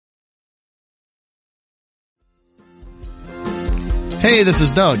Hey, this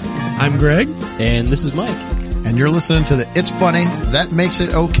is Doug. I'm Greg. And this is Mike. And you're listening to the It's Funny, That Makes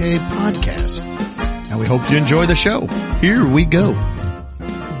It Okay podcast. And we hope you enjoy the show. Here we go.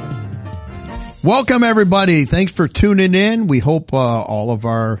 Welcome, everybody. Thanks for tuning in. We hope all of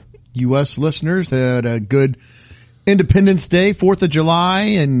our U.S. listeners had a good Independence Day, 4th of July,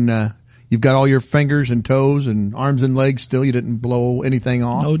 and you've got all your fingers and toes and arms and legs still. You didn't blow anything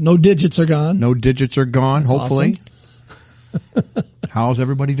off. No digits are gone. No digits are gone, That's hopefully. awesome. How's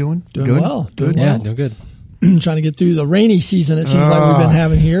everybody doing? Doing Good? well. Good. Yeah, doing good. Trying to get through the rainy season. It seems like we've been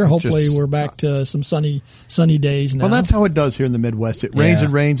having here. Hopefully, just- we're back to some sunny days now. Well, that's how it does here in the Midwest. It rains Yeah.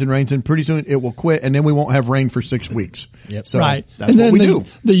 and rains and rains, and pretty soon it will quit, and then we won't have rain for 6 weeks. Yep. So right. that's And what then we do.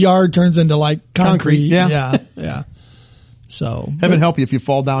 the yard turns into like concrete. Yeah. Yeah. So, Heaven help you if you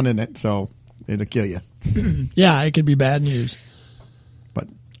fall down in it, so it'll kill you. yeah, it could be bad news. But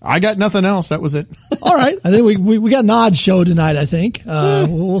I got nothing else. That was it. All right. I think we got an odd show tonight, I think.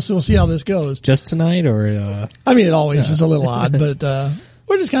 We'll see how this goes. Just tonight or, I mean, it always is a little odd, but,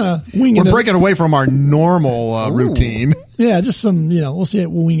 we're just kind of winging We're it. breaking away from our normal routine. Yeah, just some, we'll see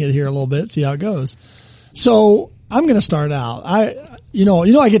it. We'll wing it here a little bit, see how it goes. So I'm going to start out. I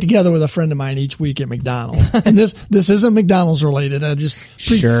get together with a friend of mine each week at McDonald's, and this isn't McDonald's related. I just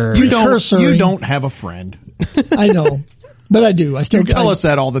Sure. You don't have a friend. I know, but I do. I still You tell us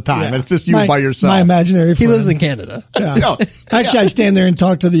that all the time. yeah. It's just you My- by yourself. My imaginary friend. he lives in Canada. Yeah. No. Actually, I stand there and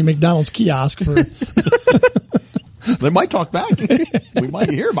talk to the McDonald's kiosk for. They might talk back. We might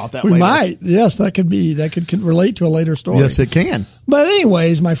hear about that We later. might. Yes, that could relate to a later story. Yes, it can. But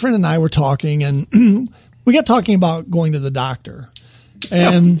anyways, my friend and I were talking, and we got talking about going to the doctor,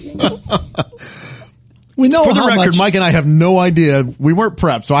 and we know For the how record, much. Mike and I have no idea. We weren't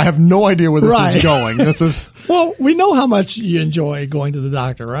prepped, so I have no idea where this Right. is going. This is, Well, we know how much you enjoy going to the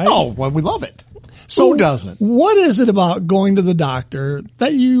doctor, right? oh, well, we love it. So Who doesn't? What is it about going to the doctor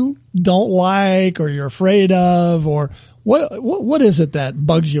that you don't like or you're afraid of, or what is it that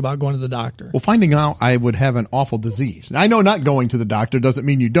bugs you about going to the doctor? Well, finding out I would have an awful disease. I know not going to the doctor doesn't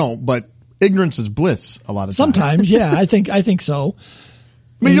mean you don't, but ignorance is bliss a lot of times. Sometimes, yeah, I think so.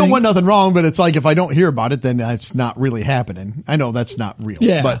 I mean, you don't think- want nothing wrong, but it's like if I don't hear about it, then it's not really happening. I know that's not real,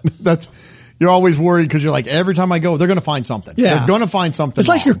 Yeah. but you're always worried because you're like, every time I go, they're going to find something. Yeah. They're going to find something. It's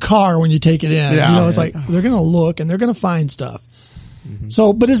like wrong. your car when you take it in. Yeah. It's like they're going to look and they're going to find stuff.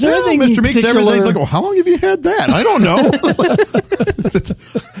 So, but is there Well, anything Mr. Meeks, particular? everything's like, oh, how long have you had that? I don't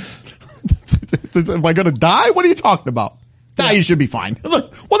know. Am I going to die? What are you talking about? Nah, you should be fine. Well,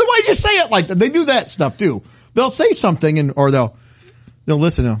 then why'd you say it like that? They do that stuff too. They'll say something or they'll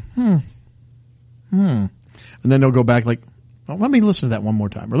listen to, and then they'll go back like, well, let me listen to that one more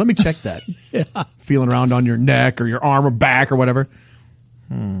time or let me check that. Yeah. Feeling around on your neck or your arm or back or whatever.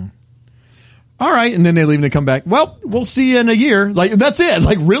 All right. And then they leave and they come back. Well, we'll see you in a year. Like, that's it. It's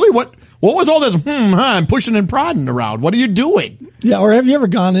like, really? What was all this? I'm pushing and prodding around. What are you doing? Yeah. Or have you ever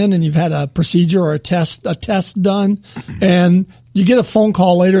gone in and you've had a procedure or a test done and you get a phone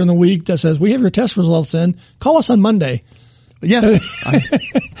call later in the week that says, we have your test results in, call us on Monday. Yes.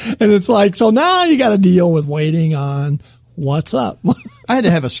 And it's like, so now you got to deal with waiting on what's up. I had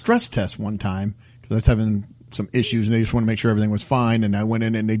to have a stress test one time because I was having some issues and they just want to make sure everything was fine. And I went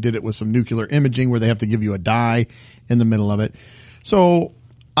in and they did it with some nuclear imaging where they have to give you a dye in the middle of it. So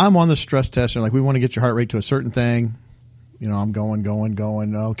I'm on the stress test and like, we want to get your heart rate to a certain thing. I'm going.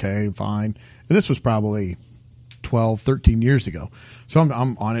 Okay, fine. And this was probably 12, 13 years ago. So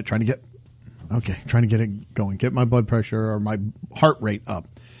I'm on it trying to get it going, get my blood pressure or my heart rate up.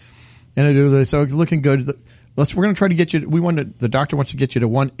 And I do this. So looking good. We're going to try to get you, the doctor wants to get you to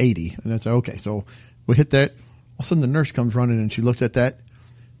 180. And that's okay. So we hit that. All of a sudden the nurse comes running and she looks at that.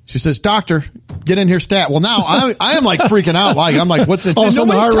 She says, doctor, get in here stat. Well, now I am like freaking out. I'm like, what's it? All of a sudden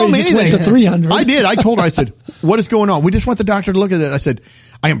the heart rate just went to 300. I did. I told her, I said, what is going on? We just want the doctor to look at it. I said,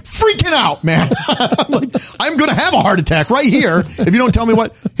 I am freaking out, man. I'm like, I'm going to have a heart attack right here if you don't tell me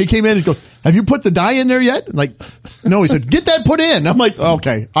what. He came in and goes, have you put the dye in there yet? I'm like, no. He said, get that put in. I'm like,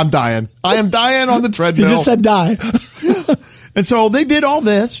 okay, I'm dying. I am dying on the You treadmill. just said die. And so they did all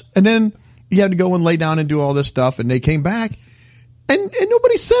this, and then you had to go and lay down and do all this stuff, and they came back, and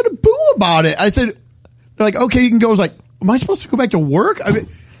nobody said a boo about it. I said, they're like, okay, you can go. I was like, am I supposed to go back to work? I mean,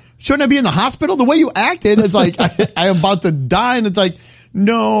 shouldn't I be in the hospital? The way you acted is like, I am about to die, and it's like,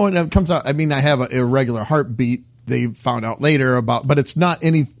 no, and it comes out, I mean, I have an irregular heartbeat, they found out later about, but it's not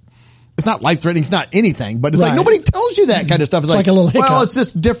life-threatening, it's not anything, but it's Right. like, nobody tells you that kind of stuff. It's like a little hiccup. well, it's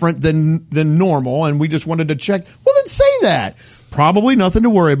just different than normal, and we just wanted to check. Well, then say that. Probably nothing to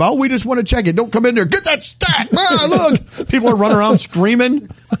worry about. We just want to check it. Don't come in there, get that stat. Look. People are running around screaming.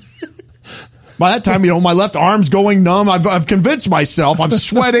 By that time, my left arm's going numb. I've convinced myself. I'm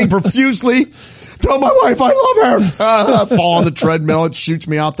sweating profusely. Tell my wife I love her. I fall on the treadmill. It shoots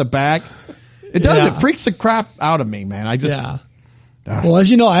me out the back. It does. Yeah. It freaks the crap out of me, man. Well,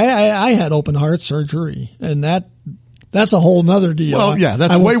 as you know, I had open heart surgery, and that's a whole nother deal. Well, yeah,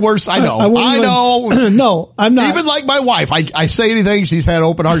 that's way worse. I know. I know. No, I'm not. Even like my wife, I say anything, she's had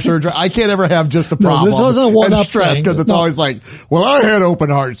open heart surgery. I can't ever have just a problem. this wasn't a one-up stress thing. because it's always like, well, I had open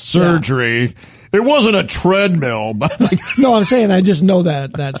heart surgery. Yeah. It wasn't a treadmill, but no, I'm saying I just know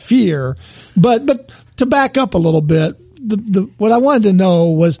that fear. But to back up a little bit, what I wanted to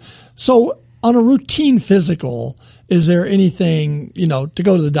know was, so on a routine physical, is there anything, to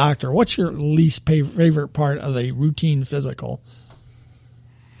go to the doctor? What's your least favorite part of a routine physical?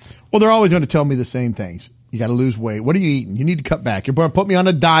 Well, they're always going to tell me the same things. You got to lose weight. What are you eating? You need to cut back. You're going to put me on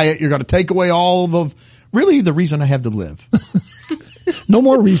a diet. You're going to take away all of really the reason I have to live. No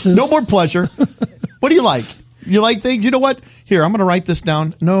more Reese's. No more pleasure. What do you like? You like things? You know what? Here, I'm going to write this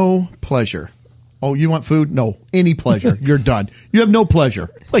down. No pleasure. Oh, you want food? No. Any pleasure. You're done. You have no pleasure.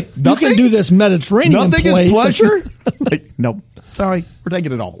 Like, nothing? You can do this Mediterranean nothing plate. Is pleasure? Like, nope. Sorry. We're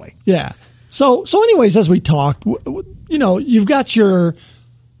taking it all the way. Yeah. So anyways, as we talked, you've got your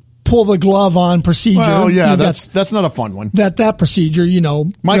pull the glove on procedure. Well, yeah, that's not a fun one. That procedure,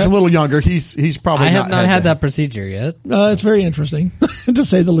 Mike's a little younger. He's probably I have not had that procedure yet. It's very interesting, to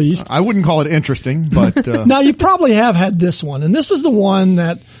say the least. I wouldn't call it interesting, but now you probably have had this one, and this is the one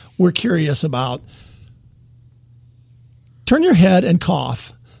that we're curious about. Turn your head and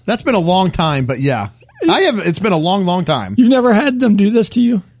cough. That's been a long time, but yeah, I have. It's been a long, long time. You've never had them do this to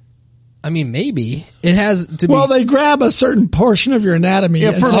you? I mean, maybe it has to be. Well, they grab a certain portion of your anatomy.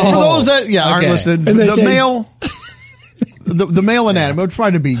 Yeah, for those that aren't listening, and the male, the male anatomy would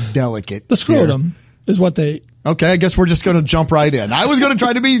try to be delicate. The scrotum is what they. Okay, I guess we're just going to jump right in. I was going to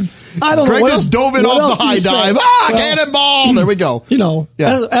try to be. I don't know. Greg What just else, dove in off the high dive. Cannonball! There we go.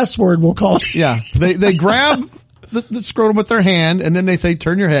 Yeah. S word we'll call it. Yeah, they grab the scrotum with their hand, and then they say,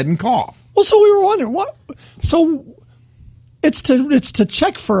 "Turn your head and cough." Well, so we were wondering what. So it's to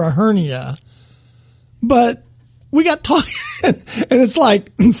check for a hernia, but we got talking, and it's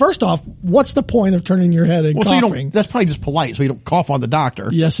like, first off, what's the point of turning your head and coughing? That's probably just polite, so you don't cough on the doctor.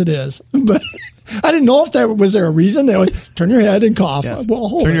 Yes, it is. But I didn't know if was there a reason. They would turn your head and cough. Yes. Well,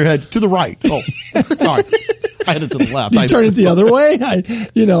 turn your head to the right. Oh, sorry, I had it to the left. You turn it the other way.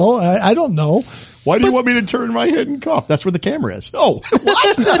 I don't know. Why do you want me to turn my head and cough? That's where the camera is. Oh,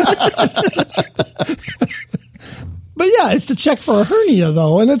 what? But yeah, it's to check for a hernia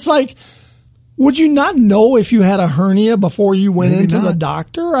though. And it's like, would you not know if you had a hernia before you went into the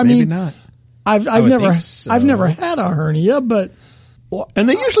doctor? I mean, not. I've never had a hernia, but. And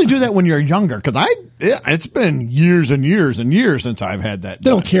they usually do that when you're younger, because it's been years and years and years since I've had that.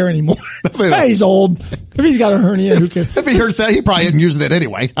 They don't care anymore. Hey, he's old. If he's got a hernia, who cares? If he hears that, he probably isn't using it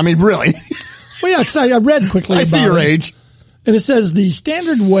anyway. I mean, really. Well, yeah, because I read quickly about it. I see your age. And it says the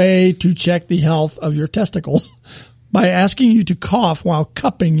standard way to check the health of your testicles by asking you to cough while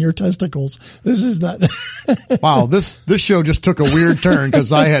cupping your testicles. This is not. Wow, this show just took a weird turn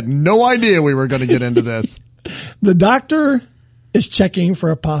because I had no idea we were going to get into this. The doctor is checking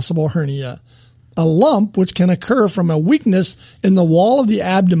for a possible hernia, a lump which can occur from a weakness in the wall of the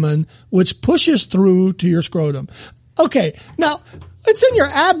abdomen, which pushes through to your scrotum. Okay, now it's in your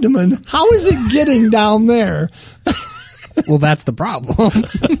abdomen. How is it getting down there? Well, that's the problem.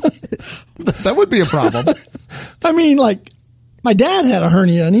 That would be a problem. I mean, like, my dad had a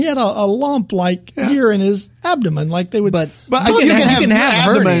hernia and he had a lump here in his abdomen, like they would. But you can have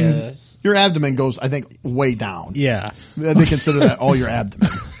abdomen. hernias. Your abdomen goes, I think, way down. Yeah. They consider that all your abdomen.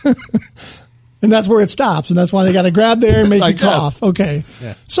 And that's where it stops, and that's why they got to grab there and make you cough. Okay.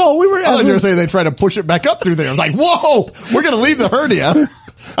 Yeah. So we were. I thought you were saying they try to push it back up through there. I was like, whoa, we're going to leave the hernia.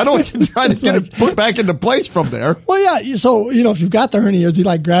 I don't want you to try to get it put back into place from there. Well, yeah. So, if you've got the hernia, is he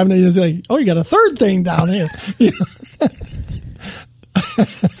like grabbing it? He's like, oh, you got a third thing down here.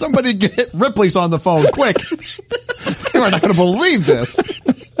 Somebody get Ripley's on the phone, quick. You are not going to believe this.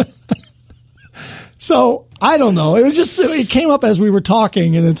 So, I don't know. It came up as we were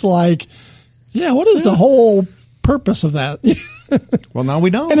talking, and it's like, yeah, what is the whole purpose of that? Well, now we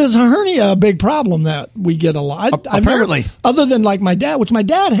know. And is a hernia a big problem that we get a lot? Apparently. Other than like my dad, which my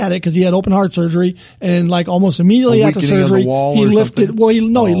dad had it because he had open heart surgery, and like almost immediately after surgery, he lifted, he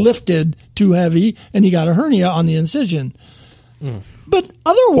lifted too heavy and he got a hernia on the incision. But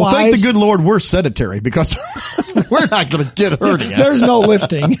otherwise. Well, thank the good Lord we're sedentary because we're not going to get hernia. There's no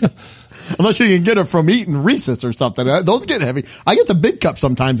lifting. Unless you can get it from eating Reese's or something. Those get heavy. I get the big cup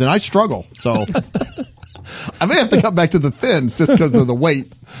sometimes and I struggle. So I may have to cut back to the thins just because of the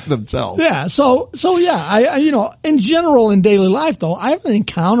weight themselves. Yeah. So yeah, I in general in daily life though, I haven't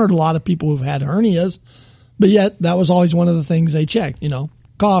encountered a lot of people who've had hernias, but yet that was always one of the things they checked,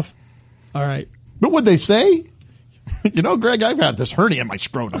 cough. All right. But would they say, Greg, I've had this hernia in my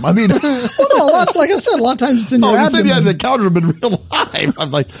scrotum. I mean, Well, no, like I said, a lot of times it's in your you said abdomen. you hadn't encountered them in real life.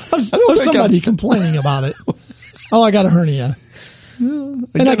 I'm like, Of somebody complaining about it. Oh, I got a hernia. And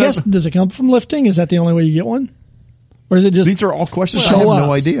I guess, does it come from lifting? Is that the only way you get one? Or is it just these are all questions I show have up.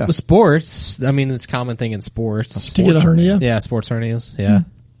 no idea. With sports, I mean, it's a common thing in sports. to get a hernia? Yeah, sports hernias. Yeah.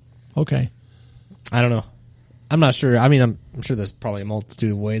 Okay. I don't know. I'm not sure. I mean, I'm sure there's probably a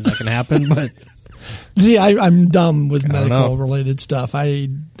multitude of ways that can happen, but See, I'm dumb with don't medical know. related stuff. I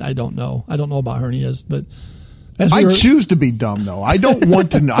don't know. I don't know about hernias, but as we I were, choose to be dumb though. I don't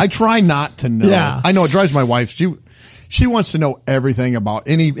want to know. I try not to know. Yeah. I know it drives my wife. She wants to know everything about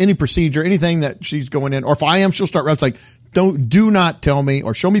any procedure, anything that she's going in. Or if I am, she'll start. It's like, do not tell me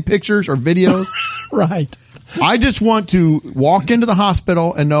or show me pictures or videos. right. I just want to walk into the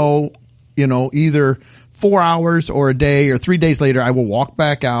hospital and know, either 4 hours or a day or 3 days later, I will walk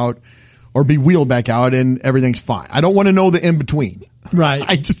back out or be wheeled back out and everything's fine. I don't want to know the in between.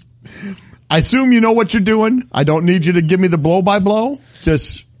 Right. I assume you know what you're doing. I don't need you to give me the blow by blow.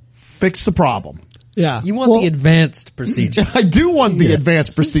 Just fix the problem. Yeah. you want the advanced procedure. I do want the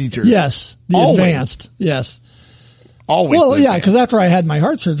advanced procedure. Yes. The Always. advanced. Yes. Always. Well, the yeah, advanced. because after I had my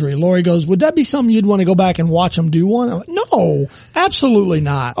heart surgery, Lori goes, would that be something you'd want to go back and watch them do one? I'm like, no, absolutely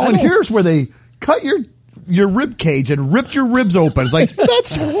not. Oh, I and don't- here's where they cut your rib cage and ripped your ribs open. It's like,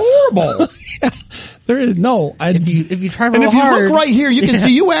 that's horrible. there is no, If you try And real if you hard, look right here, you can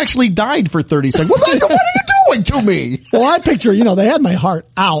see you actually died for 30 seconds. What are you doing to me? well, I picture, they had my heart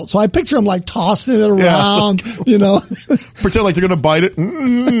out. So I picture them like tossing it around, Pretend like they're going to bite it.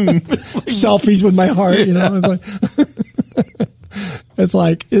 selfies with my heart,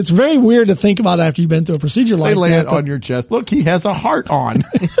 it's very weird to think about after you've been through a procedure like They lay that. it on your chest. Look, he has a heart on.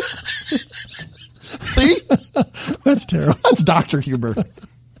 See? That's terrible. That's Dr. Huber.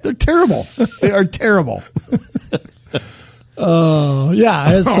 They're terrible. They are terrible.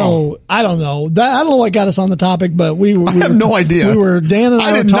 Yeah. So I don't know. I don't know what got us on the topic, but we have no idea. We were, Dan and I,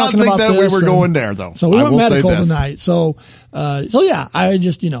 I were did not talking think about that we this, were and- going there, though. So we I went will say medical this. tonight. So yeah, I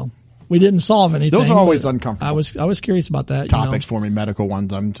just, we didn't solve anything. Those are always but uncomfortable. I was curious about that. Topics for me, medical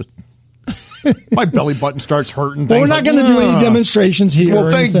ones. I'm just, my belly button starts hurting. But we're not going to do any demonstrations here. Well,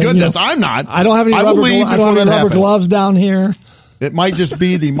 or thank anything, goodness I'm not. I don't have any I will rubber. leave I don't before have any that rubber happens. gloves down here. It might just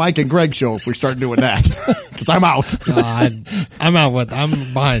be the Mike and Greg show if we start doing that. Because I'm out. I'm out with. I'm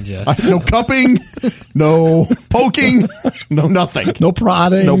behind you. No cupping, no poking, no nothing. No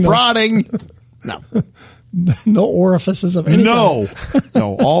prodding. No prodding. No. No orifices of any No. kind.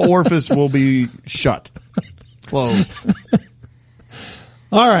 No. All orifice will be shut. Closed.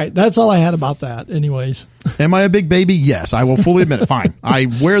 All right. That's all I had about that. Anyways. Am I a big baby? Yes. I will fully admit it. Fine. I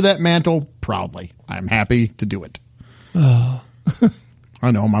wear that mantle proudly. I'm happy to do it. Oh.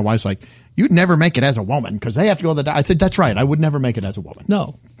 I know. My wife's like, you'd never make it as a woman because they have to go to the. I said, that's right. I would never make it as a woman.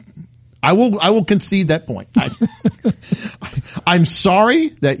 No. I will concede that point. I'm sorry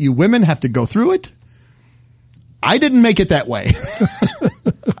that you women have to go through it. I didn't make it that way.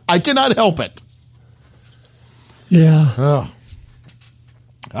 I cannot help it. Yeah. Oh.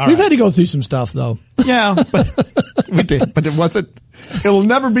 All We've right. had to go through some stuff though. Yeah, but we did. But it wasn't. It'll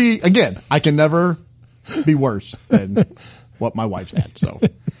never be again. I can never be worse than what my wife's had. So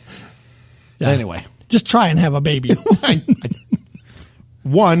Yeah. anyway, Just try and have a baby.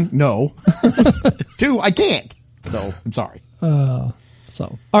 one, no. Two, I can't. So I'm sorry.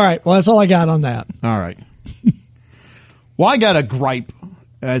 So, all right. Well, that's all I got on that. All right. Well, I got a gripe.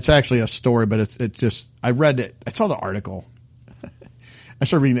 It's actually a story, but it's just, I read it. I saw the article. I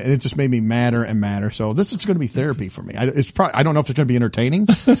started reading it and it just made me madder and madder. So this is going to be therapy for me. I don't know if it's going to be entertaining,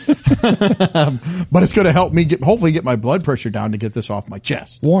 but it's going to help me hopefully get my blood pressure down to get this off my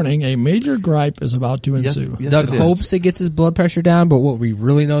chest. Warning: a major gripe is about to ensue. Yes, Doug it is. hopes it gets his blood pressure down, but what we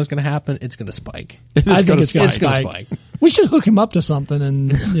really know is going to happen, it's going to spike. I think it's going to gonna spike. spike. We should hook him up to something,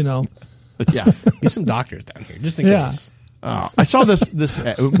 and Yeah. Get some doctors down here, just in Yeah. case. I saw this,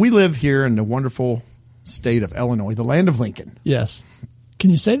 we live here in the wonderful state of Illinois, the land of Lincoln. yes. Can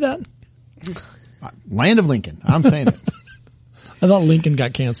you say that? Land of Lincoln. I'm saying it. I thought Lincoln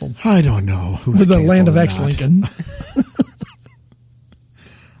got canceled. I don't know. Who With the canceled land of or X not. Lincoln.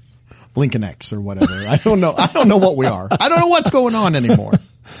 Lincoln X or whatever. I don't know. I don't know what we are. I don't know what's going on anymore.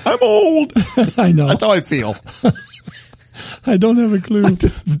 I'm old. I know. That's how I feel. I don't have a clue.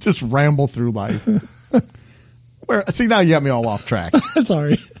 Just ramble through life. See, now you got me all off track.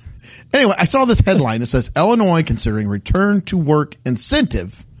 Sorry. Anyway, I saw this headline that says Illinois considering return to work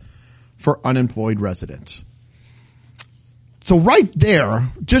incentive for unemployed residents. So right there,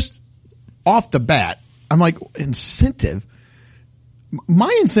 just off the bat, I'm like, incentive?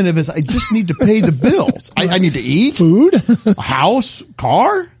 My incentive is I just need to pay the bills. I need to eat, Food? a house,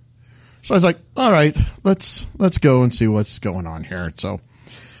 car. So I was like, all right, let's go and see what's going on here. So,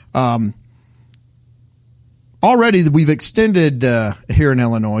 already we've extended, here in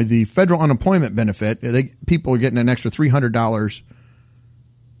Illinois, the federal unemployment benefit. People are getting an extra $300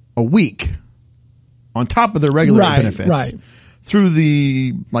 a week on top of their regular benefits. Right. Through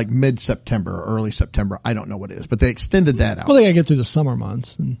the mid-September or early September. I don't know what it is, but they extended that out. Well, they got to get through the summer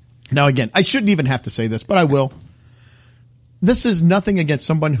months. And Now again, I shouldn't even have to say this, but I will. This is nothing against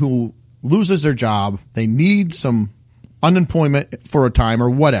someone who loses their job. They need some unemployment for a time or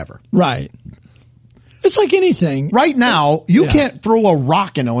whatever. right. It's like anything. Right now, you Yeah. can't throw a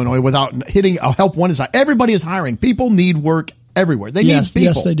rock in Illinois without hitting a help one side. Everybody is hiring. People need work everywhere. They need people.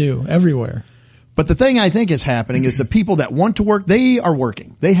 Yes, they do. Everywhere. But the thing I think is happening is the people that want to work, they are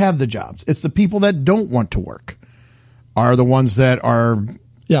working. They have the jobs. It's the people that don't want to work are the ones that are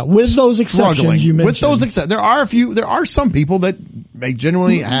Yeah, with those exceptions struggling. you mentioned. With those exceptions, there are some people that may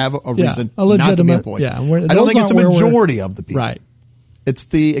generally have a Yeah, reason a not to be legitimate- employed. yeah, I don't think it's the majority of the people. Right. It's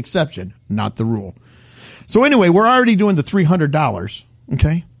the exception, not the rule. So anyway, we're already doing the $300.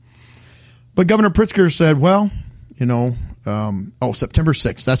 Okay. But Governor Pritzker said, well, September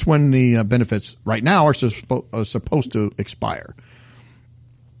 6th, that's when the benefits right now are supposed to expire.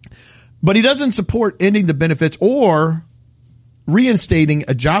 But he doesn't support ending the benefits or reinstating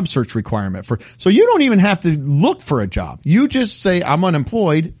a job search requirement so you don't even have to look for a job. You just say, I'm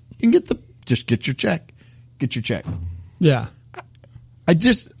unemployed and just get your check. Get your check. Yeah. I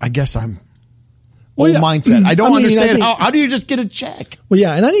guess I'm Well, old yeah. mindset. I don't I mean, understand I think- how do you just get a check? Well,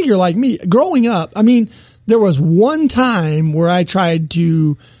 yeah, and I think you're like me. Growing up, I mean, there was one time where I tried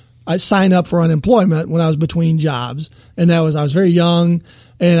to sign up for unemployment when I was between jobs, and I was very young,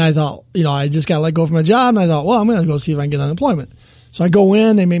 and I thought, I just got let go from my job, and I thought, well, I'm going to go see if I can get unemployment. So I go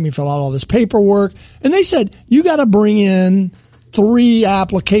in, they make me fill out all this paperwork, and they said, you got to bring in 3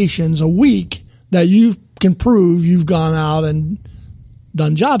 applications a week that you can prove you've gone out and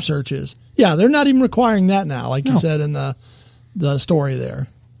done job searches. Yeah, they're not even requiring that now, like you said in the story there.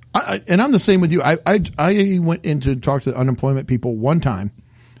 And I'm the same with you. I went in to talk to the unemployment people one time.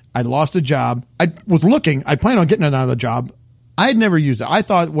 I lost a job. I was looking. I planned on getting another job. I had never used it. I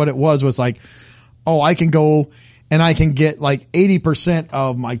thought what it was like, I can go and I can get like 80%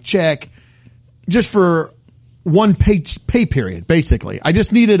 of my check just for one pay period, basically. I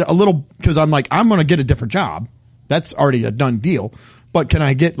just needed a little, because I'm like, I'm going to get a different job. That's already a done deal. But can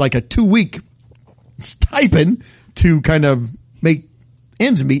I get like a 2-week stipend to kind of make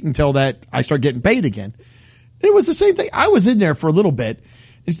ends meet until that I start getting paid again? And it was the same thing. I was in there for a little bit.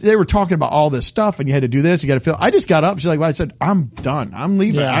 They were talking about all this stuff and you had to do this. You got to fill. I just got up. She's like, well, I said, I'm done. I'm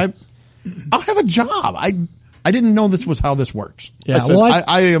leaving. Yeah. I'll have a job. I didn't know this was how this works. Yeah, I said, well,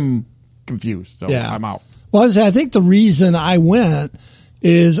 I am confused. So Yeah. I'm out. Well, I think the reason I went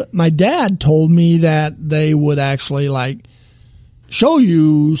is my dad told me that they would actually show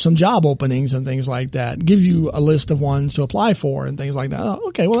you some job openings and things like that, give you a list of ones to apply for and things like that. Oh,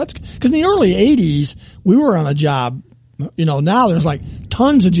 okay. Well, that's because in the early 80s, we were on a job. Now there's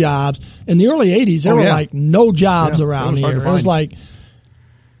tons of jobs. In the early 80s, there were no jobs around it was hard here. to It was find.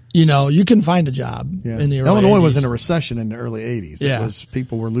 you couldn't find a job in the early Illinois 80s. was in a recession in the early 80s. Yeah. It was,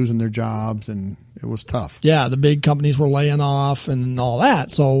 people were losing their jobs and it was tough. Yeah, the big companies were laying off and all that.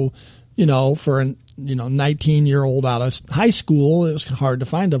 So, for an 19-year-old out of high school, it was hard to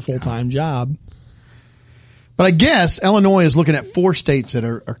find a full-time job. But I guess Illinois is looking at 4 states that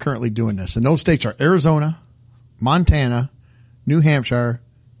are currently doing this. And those states are Arizona, Montana, New Hampshire,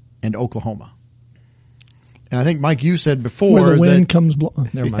 and Oklahoma. And I think, Mike, you said before Where the wind that, comes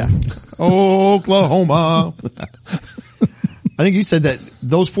never mind. Oklahoma. I think you said that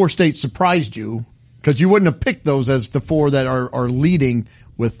those 4 states surprised you because you wouldn't have picked those as the 4 that are leading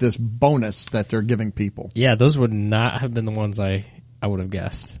with this bonus that they're giving people. Yeah, those would not have been the ones I would have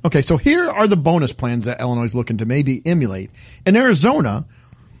guessed. Okay, so here are the bonus plans that Illinois is looking to maybe emulate. In Arizona,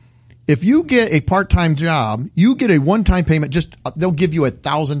 if you get a part-time job, you get a one-time payment. They'll give you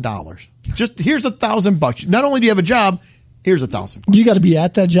 $1,000. Just here's $1,000. Not only do you have a job, here's $1,000. You got to be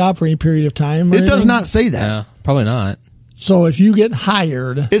at that job for any period of time. or It does anything? not say that. Yeah, probably not. So if you get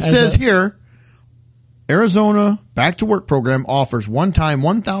hired, It says here, Arizona Back to Work program offers one-time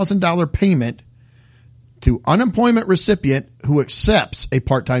 $1,000 payment to unemployment recipient who accepts a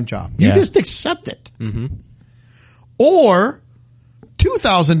part-time job. You Yeah. just accept it. Mm-hmm. Or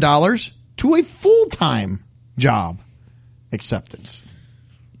 $2,000 to a full-time job acceptance.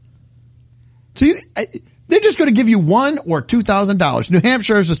 So they're just going to give you $1,000 or $2,000. New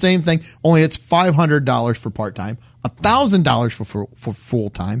Hampshire is the same thing, only it's $500 for part-time, $1,000 for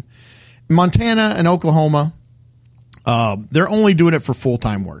full-time. Montana and Oklahoma, they're only doing it for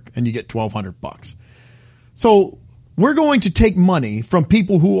full-time work, and you get $1,200. So we're going to take money from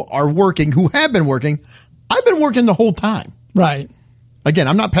people who are working, who have been working. I've been working the whole time. Right. Again,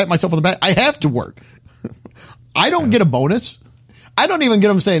 I'm not patting myself on the back. I have to work. I don't get a bonus. I don't even get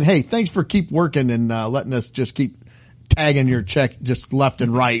them saying, hey, thanks for keep working and letting us just keep tagging your check just left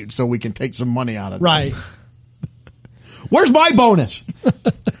and right so we can take some money out of it. Right. Where's my bonus?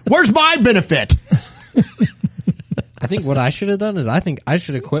 Where's my benefit? I think what I should have done is I think I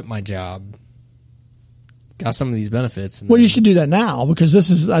should have quit my job. Got some of these benefits. And Well, then- you should do that now because this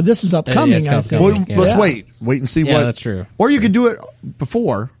is upcoming. it's I upcoming. think. Yeah. Let's wait and see Yeah, what. that's true. Or you could do it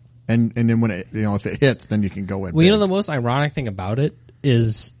before, and then when it, if it hits, then you can go in. Well, you know the most ironic thing about it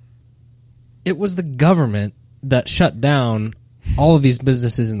is it was the government that shut down all of these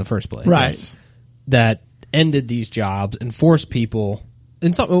businesses in the first place. Right. That ended these jobs and forced people,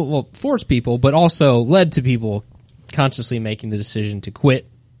 forced people, but also led to people consciously making the decision to quit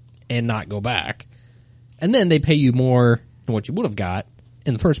and not go back. And then they pay you more than what you would have got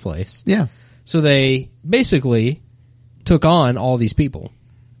in the first place. Yeah. So they basically took on all these people,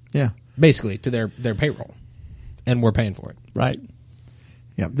 Yeah. basically to their payroll, and we're paying for it. Right.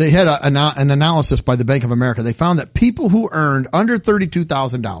 Yeah. They had an analysis by the Bank of America. They found that people who earned under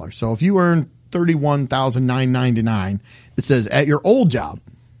 $32,000. So if you earn $31,999, it says at your old job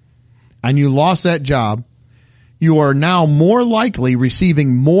and you lost that job, you are now more likely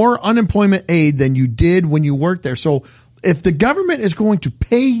receiving more unemployment aid than you did when you worked there. So if the government is going to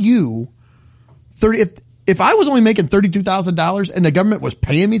pay you if I was only making $32,000 and the government was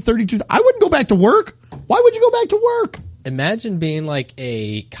paying me $32,000, I wouldn't go back to work. Why would you go back to work? Imagine being like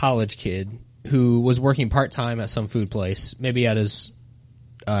a college kid who was working part-time at some food place, maybe at his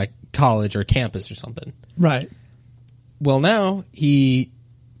college or campus or something. Right. Well, now he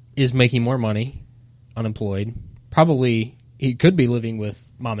is making more money, unemployed. Probably he could be living with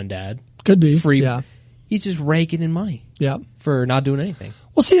mom and dad. Could be. Free. Yeah. He's just raking in money Yeah. for not doing anything.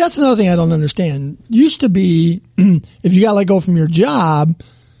 Well, see, that's another thing I don't understand. Used to be, if you got let go from your job,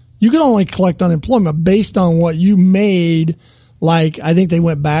 you could only collect unemployment based on what you made. Like, I think they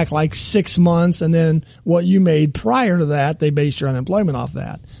went back like 6 months, and then what you made prior to that, they based your unemployment off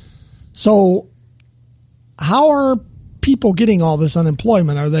that. So how are people getting all this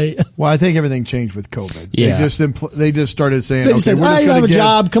unemployment? Are they? Well, I think everything changed with COVID. Yeah. They just started saying, They okay, said, we're just you going have to a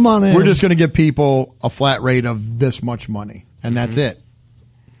job, come on in. We're just going to give people a flat rate of this much money, and that's it.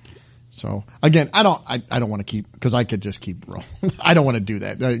 So again, I don't want to keep, because I could just keep rolling. I don't want to do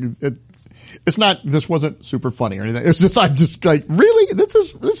that. It's not. This wasn't super funny or anything. It's just I'm just like, really, this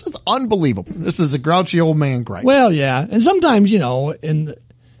is unbelievable. This is a grouchy old man gripe. Well, yeah. And sometimes,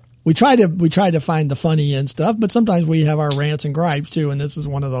 we try to find the funny and stuff, but sometimes we have our rants and gripes too, and this is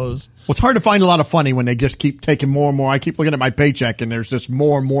one of those. Well, it's hard to find a lot of funny when they just keep taking more and more. I keep looking at my paycheck and there's just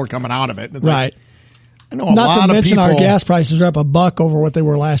more and more coming out of it. It's Right. Like, I know a Not lot to mention of people, our gas prices are up $1 over what they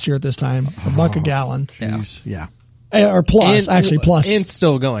were last year at this time. $1 a gallon. Geez, yeah. Or plus, actually plus. And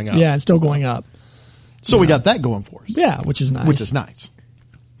still going up. Yeah, it's still going up. So we got that going for us. Yeah, which is nice. Which is nice.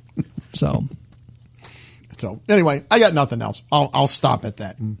 So, So anyway, I got nothing else. I'll stop at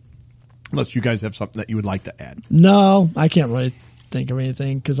that. Unless you guys have something that you would like to add. no, I can't really think of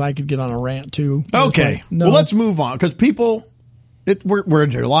anything because I could get on a rant too. It's Okay. like, no. Well, let's move on because we're in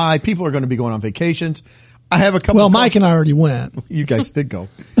July. People are going to be going on vacations. I have a couple. Well, of Mike and I already went. You guys did go.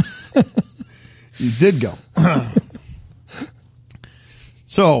 You did go.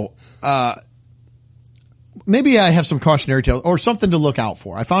 So, maybe I have some cautionary tales or something to look out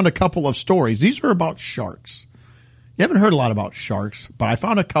for. I found a couple of stories. These are about sharks. You haven't heard a lot about sharks, but I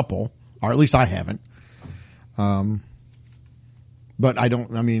found a couple, or at least I haven't. But I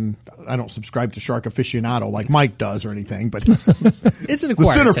don't subscribe to Shark Aficionado like Mike does or anything, but It's an the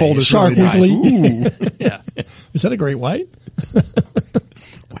acquired centerfold is taste. Shark really Weekly. nice. Ooh. Yeah. Is that a great white?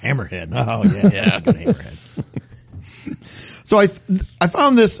 Hammerhead. Oh yeah, that's a good hammerhead. So I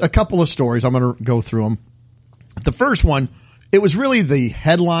found a couple of stories. I'm going to go through them. The first one, it was really the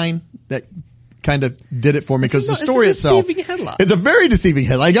headline that kind of did it for me because the story it's a itself, deceiving headline. it's a very deceiving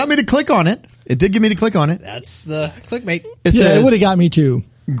headline. It got me to click on it. It did get me to click on it. That's the clickbait. It Yeah, it says, would have got me too.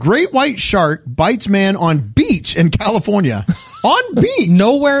 great white shark bites man on beach in California. On beach.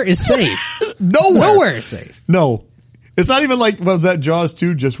 Nowhere is safe. Nowhere. Nowhere is safe. No. It's not even like, was that Jaws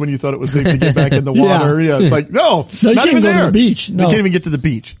 2 just when you thought it was safe to get back in the Yeah. water? Yeah. It's like, no, you not can't even go to there. the beach. No. They can't even get to the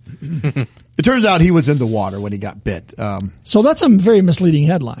beach. It turns out he was in the water when he got bit. So that's a very misleading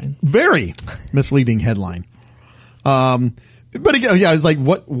headline. Very misleading headline. But again, yeah, it's like,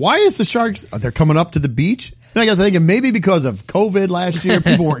 why is the sharks, they're coming up to the beach? And I got thinking maybe because of COVID last year,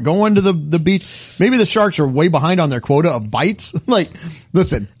 people weren't going to the beach. Maybe the sharks are way behind on their quota of bites. Like,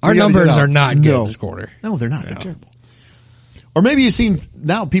 listen, Our we gotta numbers get out. are not good No. this quarter. No, they're not. They're terrible. Or maybe you've seen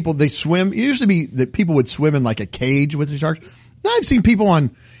now people, they swim. It used to be that people would swim in like a cage with the sharks. Now I've seen people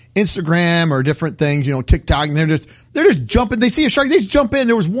on Instagram or different things, TikTok, and they're just jumping. They see a shark, they just jump in.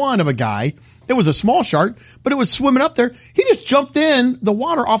 There was one of a guy. It was a small shark, but it was swimming up there. He just jumped in the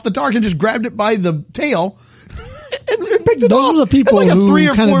water off the dock and just grabbed it by the tail and picked it Those up. are the people It's like a 3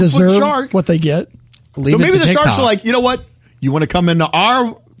 who or kind 4 of foot deserve shark. what they get. Leave So it maybe to the TikTok. sharks are like, you know what? You want to come into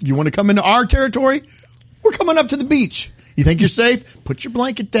our territory? We're coming up to the beach. You think you're safe? Put your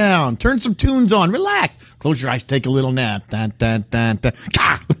blanket down. Turn some tunes on. Relax. Close your eyes. Take a little nap. Dun, dun, dun, dun.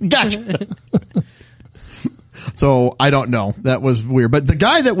 Gotcha. So I don't know. That was weird. But the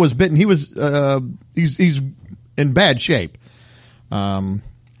guy that was bitten, he was he's in bad shape.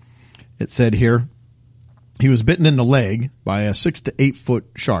 It said here he was bitten in the leg by a 6 to 8 foot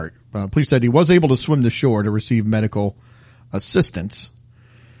shark. Police said he was able to swim to shore to receive medical assistance.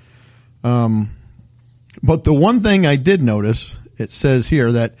 But the one thing I did notice, it says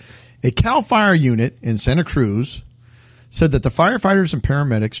here that a CAL FIRE unit in Santa Cruz said that the firefighters and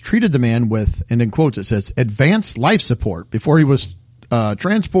paramedics treated the man with, and in quotes it says, advanced life support before he was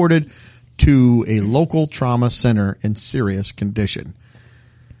transported to a local trauma center in serious condition.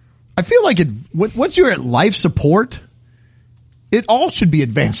 I feel like once you're at life support, it all should be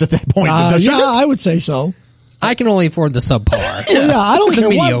advanced at that point. Shouldn't Yeah, it? I would say so. I can only afford the subpar. Well, yeah, I don't The care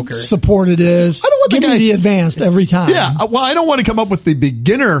mediocre. what support it is. I don't want the Give guy- me the advanced every time. Yeah, well, I don't want to come up with the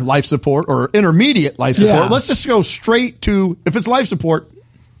beginner life support or intermediate life support. Yeah. Let's just go straight to, if it's life support,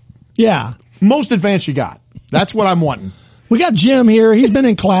 Yeah. most advanced you got. That's what I'm wanting. We got Jim here. He's been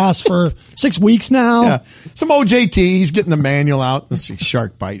in class for 6 weeks now. Yeah. Some OJT, he's getting the manual out. Let's see,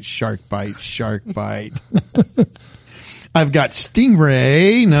 shark bite, shark bite, shark bite. I've got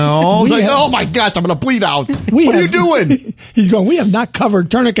stingray. No. It's like, oh my gosh, I'm going to bleed out. What are you doing? He's going, we have not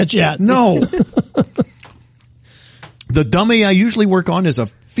covered tourniquets yet. No. The dummy I usually work on is a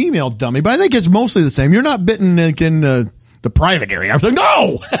female dummy, but I think it's mostly the same. You're not bitten like in the private area. I was like,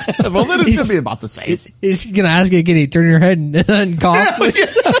 no. Well, then it should be about the same. He's going to ask you, can you turn your head and cough?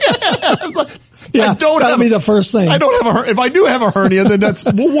 Yeah, I don't that'll have- be the first thing. I don't have if I do have a hernia, then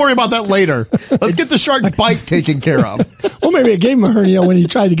we'll worry about that later. Let's get the shark bite taken care of. Well, maybe it gave him a hernia when he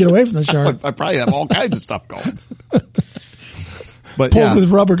tried to get away from the shark. I probably have all kinds of stuff going. But Pulls yeah. his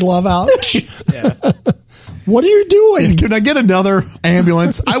rubber glove out. What are you doing? Can I get another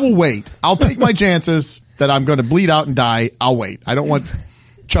ambulance? I will wait. I'll take my chances that I'm going to bleed out and die. I'll wait. I don't want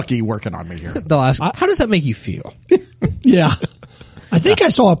Chucky working on me here. They'll ask, how does that make you feel? Yeah. I think I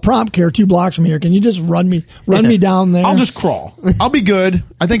saw a prompt care 2 blocks from here. Can you just run me down there? I'll just crawl. I'll be good.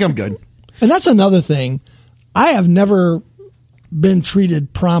 I think I'm good. And that's another thing. I have never been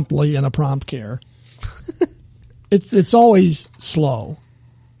treated promptly in a prompt care. It's always slow.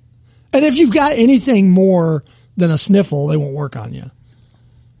 And if you've got anything more than a sniffle, they won't work on you.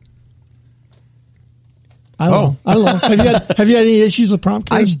 I don't know. Have you had any issues with prompt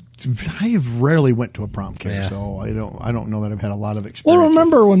cares? I have rarely went to a prompt care, Yeah. so I don't know that I've had a lot of experience. Well,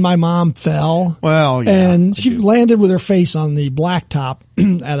 remember when my mom fell? Well, yeah, and I she do. landed with her face on the blacktop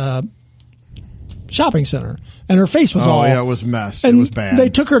at a shopping center, and her face was all. Oh, yeah, it was a mess. It And was bad. they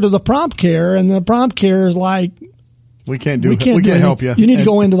took her to the prompt care, and the prompt care is like, we can't do. we We can't, can't do help you. anything. You need to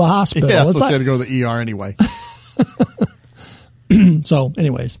go into the hospital. Yeah, It's so like- to go to the ER anyway. so,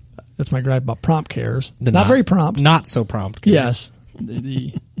 anyways, that's my gripe about prompt cares. The Not very prompt. Not so prompt. Yes,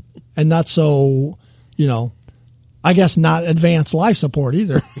 and not so, I guess not advanced life support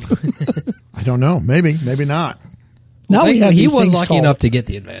either. I don't know. Maybe not. Now we have he these was things lucky called- enough to get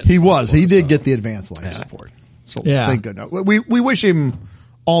the advanced. He was. support, He did so. get the advanced life support. So Yeah. thank goodness. We wish him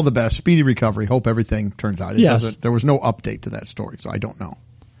all the best, speedy recovery. Hope everything turns out. Yes. There was no update to that story, so I don't know.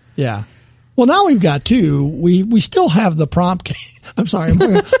 Yeah. Well, now we've got 2. We still have the prompt. I'm sorry, I'm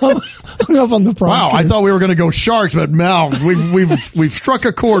hung up on the prompt. Wow, I care. thought we were going to go sharks, but now we've struck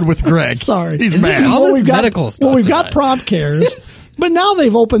a chord with Greg. Sorry, he's And this mad. is all this we've got, medical stuff well, we've got tonight. prompt cares, but now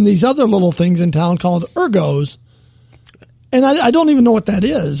they've opened these other little things in town called ergos, and I don't even know what that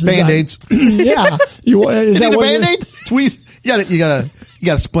is. Is that- Band-Aids. Yeah, is You that need a what you're- Band-Aid? Sweet. You got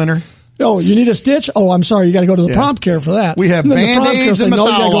a splinter. Oh, you need a stitch? Oh, I'm sorry, you got to go to the prompt care for that. We have And then the prompt care Band-Aids say, and "No,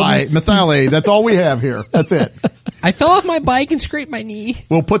 you gotta go to Methalate. That's all we have here. That's it. I fell off my bike and scraped my knee.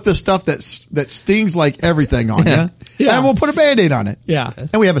 We'll put the stuff that stings like everything on you, Yeah. and we'll put a Band-Aid on it. Yeah.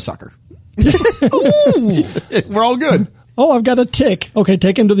 And we have a sucker. We're all good. Oh, I've got a tick. Okay,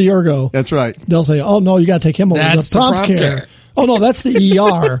 take him to the ergo. That's right. They'll say, oh, no, you got to take him over That's to the prompt the care. care. Oh, no, that's the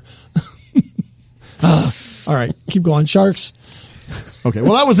ER. All right, keep going. Sharks. Okay,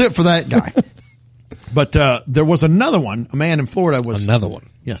 well, that was it for that guy. But there was another one. A man in Florida was Another one.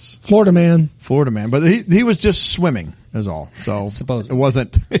 yes, Florida man. Florida man, but he was just swimming is all. So Supposedly. it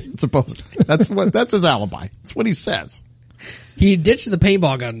wasn't supposedly. That's his alibi. That's what he says. He ditched the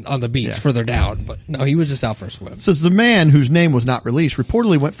paintball gun on the beach Yeah. further down, but no, he was just out for a swim. It says the man whose name was not released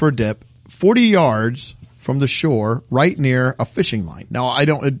reportedly went for a dip 40 yards from the shore, right near a fishing line. Now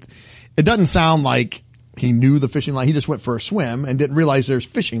it doesn't sound like he knew the fishing line. He just went for a swim and didn't realize there's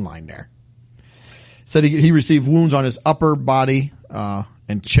fishing line there. Said he received wounds on his upper body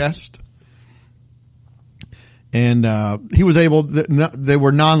and chest, and he was able. They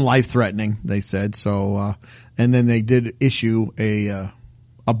were non-life threatening. They said so, and then they did issue a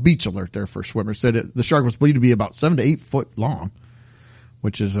beach alert there for swimmers. Said the shark was believed to be about 7 to 8 foot long,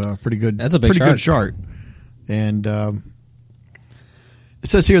 which is pretty good. That's a big pretty good shark. And it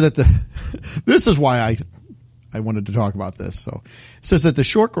says here that this is why I wanted to talk about this. So it says that the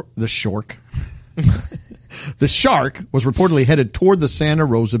shark was reportedly headed toward the Santa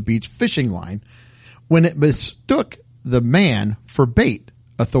Rosa Beach fishing line when it mistook the man for bait,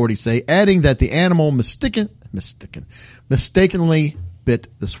 authorities say, adding that the animal mistakenly bit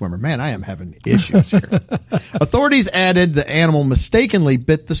the swimmer. Man, I am having issues here. Authorities added the animal mistakenly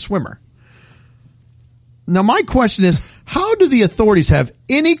bit the swimmer. Now, my question is, how do the authorities have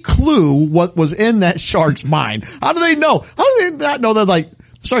any clue what was in that shark's mind? How do they know? How do they not know that, like,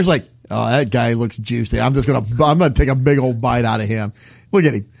 the shark's like, oh, that guy looks juicy. I'm gonna take a big old bite out of him. Look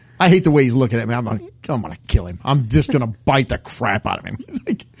at him. I hate the way he's looking at me. I'm gonna kill him. I'm just gonna bite the crap out of him.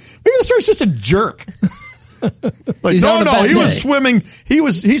 Like, maybe the shark's just a jerk. Like, He's having a bad he was day. swimming.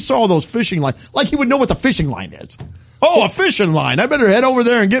 He saw those fishing lines. Like he would know what the fishing line is. Oh, a fishing line. I better head over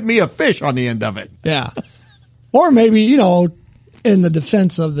there and get me a fish on the end of it. Yeah. Or maybe, in the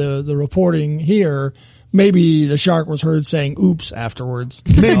defense of the reporting here, maybe the shark was heard saying oops afterwards.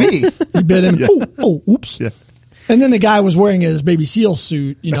 Maybe. He bit him. Yeah. Oh, oops. Yeah. And then the guy was wearing his baby seal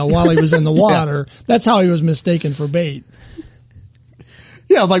suit, while he was in the water. That's how he was mistaken for bait.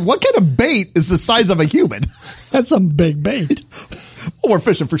 Yeah, like what kind of bait is the size of a human? That's some big bait. Well, we're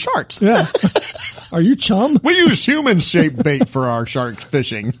fishing for sharks. Yeah. Are you chum? We use human-shaped bait for our sharks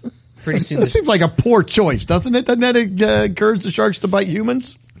fishing. Pretty soon, That seems like a poor choice, doesn't it? Doesn't that encourage the sharks to bite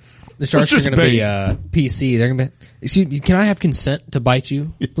humans? the sharks It's are just going to be bait. PC. They're going to be. Excuse me, can I have consent to bite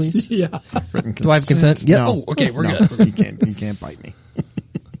you, please? Yeah. Do I have consent? Yeah. No. Oh, okay, we're No, good. You can't bite me.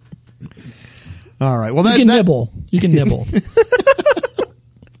 All right. Well, You can nibble. You can nibble.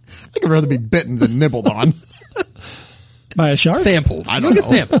 I could rather be bitten than nibbled on. By a shark? Sampled. I don't Look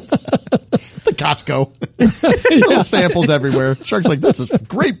at know. sampled. The Costco. Little samples everywhere. Sharks like, this is a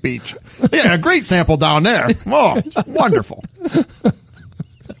great beach. Yeah, a great sample down there. Oh, it's wonderful.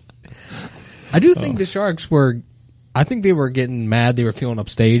 I do think the sharks were. I think they were getting mad. They were feeling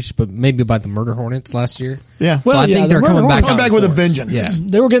upstaged, but maybe by the murder hornets last year. Yeah. So I think the they're murder coming back. hornets- Coming back on with a force. vengeance. Yeah.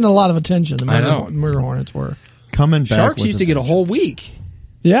 They were getting a lot of attention. The I know. murder hornets were. Coming back Sharks with used a to get a whole vengeance. week,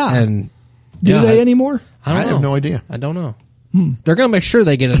 Yeah. and Do yeah, they anymore? I don't I know. have no idea. I don't know. They're going to make sure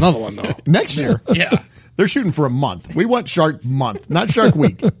they get another one though. Next year. Yeah. They're shooting for a month. We want Shark Month, not Shark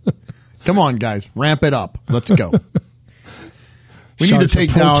Week. Come on, guys. Ramp it up. Let's go. We need to Sharks are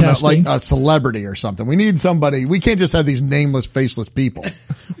take down protesting. a celebrity or something. We need somebody. We can't just have these nameless, faceless people.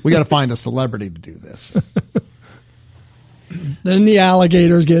 We got to find a celebrity to do this. Then the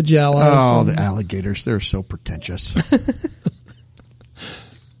alligators get jealous. Oh, and- the alligators. They're so pretentious.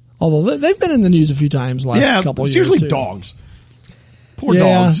 although they've been in the news a few times last Yeah, couple it's years. usually too. dogs. Poor Yeah,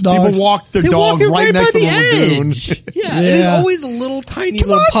 dogs. dogs. People walk their They dog walk it right next to the lagoon. edge. Yeah, and there's Yeah. always a little tiny Come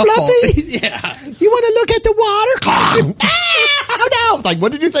little on, puffball. Fluffy. Yeah. You want to look at the water? Oh, no. Like,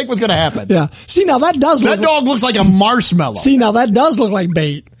 what did you think was going to happen? Yeah. See, now that does That look. dog looks like a marshmallow. See, now that does look like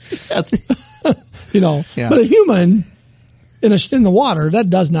bait. That's- Yeah. But a human in the water, that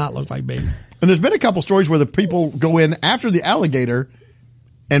does not look like bait. And there's been a couple stories where the people go in after the alligator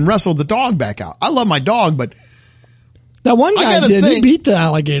and wrestle the dog back out. I love my dog, but That one I guy gotta did. He think- beat the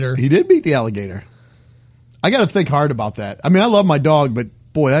alligator. he did beat the alligator. I got to think hard about that. I mean, I love my dog, but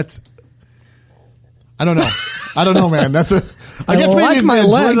boy, I don't know. I don't know, man. I guess like maybe my the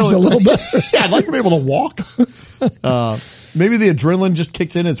legs adrenaline- a little better. Yeah, I'd like to be able to walk. Maybe the adrenaline just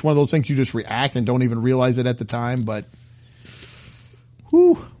kicks in. It's one of those things you just react and don't even realize it at the time. But,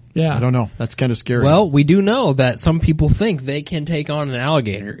 whew, Yeah. I don't know. That's kind of scary. Well, we do know that some people think they can take on an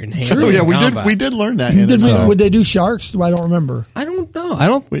alligator in hand. oh, yeah, combat. we did learn that. In it. Would they do sharks? I don't remember. I don't know. I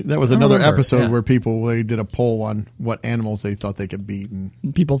don't. That was I don't another remember. episode Yeah. where they did a poll on what animals they thought they could beat and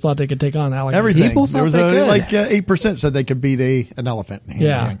People thought they could take on alligators. everything. People thought there was they could. 8% said they could beat an elephant in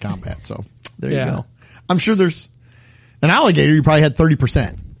hand-to-hand combat. So there you go. I'm sure there's an alligator. You probably had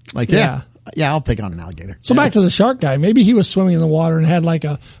 30%. I'll take on an alligator. So back to the shark guy. Maybe he was swimming in the water and had like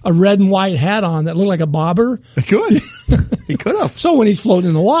a red and white hat on that looked like a bobber. He could. He could have. So when he's floating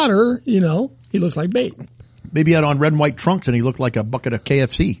in the water, he looks like bait. Maybe he had on red and white trunks and he looked like a bucket of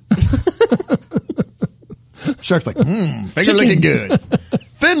KFC. Shark's like, finger licking good.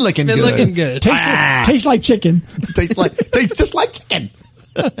 Fin licking Been good. looking good. Tastes like chicken. Tastes just like chicken.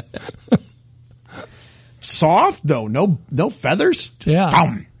 Soft though, no feathers. Just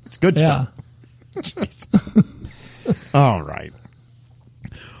boom. It's good Yeah. stuff. All right.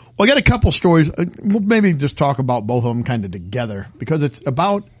 Well, I got a couple stories. We'll maybe just talk about both of them kind of together because it's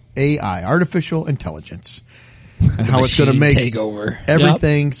about AI, artificial intelligence, and how it's going to make take over.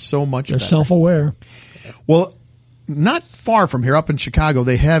 everything so much They're better. self-aware. Well, not far from here, up in Chicago,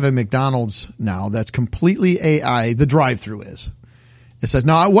 they have a McDonald's now that's completely AI. The drive-through is. It says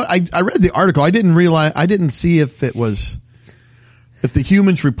now. I read the article. I didn't see if the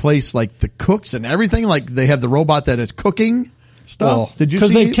humans replace like the cooks and everything. Like they have the robot that is cooking stuff. Well, Did you? 'cause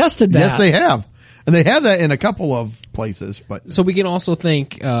see? they tested that. Yes, they have, and they have that in a couple of places. But So we can also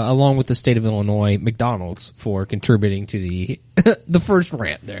thank, along with the state of Illinois, McDonald's for contributing to the the first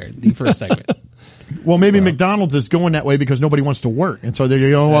rant there, the first segment. well, maybe McDonald's is going that way because nobody wants to work, and so they're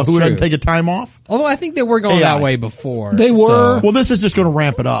That's who doesn't true. take a time off. Although I think they were going AI. that way before. They were. So, Well, this is just going to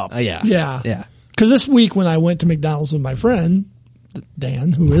ramp it up. yeah. Yeah. Yeah. Because this week when I went to McDonald's with my friend,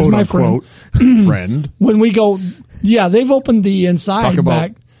 Dan, who is Quote my friend, unquote friend. when we go, they've opened the inside Talk about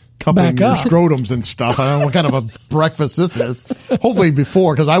back cupping your up. scrotums and stuff. I don't know what kind of a breakfast this is. Hopefully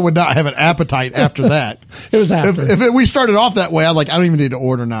before, because I would not have an appetite after that. It was after. If we started off that way, I'm like, I don't even need to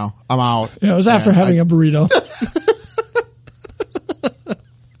order now. I'm out. Yeah, it was after having a burrito.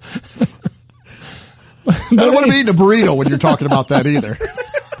 I don't want to be eating a burrito when you're talking about that either.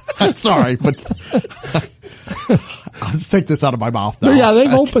 I'm sorry, but let's take this out of my mouth now. But yeah,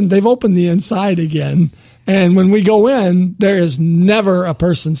 they've opened the inside again. And when we go in, there is never a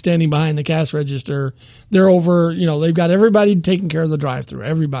person standing behind the cash register. They're over, they've got everybody taking care of the drive-through,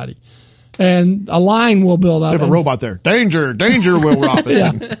 everybody. And a line will build up. They have a robot there. Danger, Will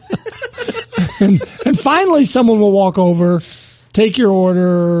Robinson. And finally someone will walk over, take your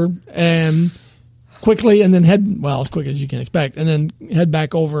order and quickly and then as quick as you can expect, and then head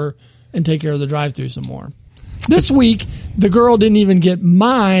back over and take care of the drive-through some more. This week, the girl didn't even get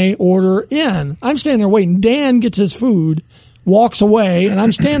my order in. I'm standing there waiting. Dan gets his food, walks away, and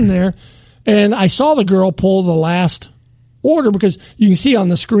I'm standing there, and I saw the girl pull the last order because you can see on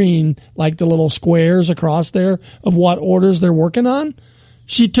the screen like the little squares across there of what orders they're working on.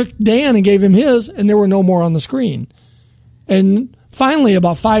 She took Dan and gave him his, and there were no more on the screen. And finally,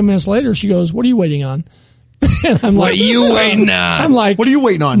 about 5 minutes later, she goes, "What are you waiting on?" And I'm What like, are you waiting on? I'm like, What are you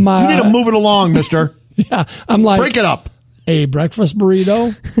waiting on? My- You need to move it along, mister. yeah, I'm like, Break it up. a breakfast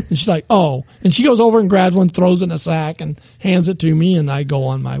burrito. And she's like, "Oh," and she goes over and grabs one, throws it in a sack and hands it to me, and I go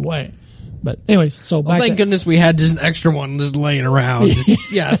on my way. But anyways, so back Thank to, goodness we had just an extra one just laying around.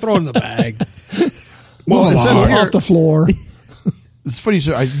 Just, throw it in the bag. Well, it says here, off the floor. it's funny,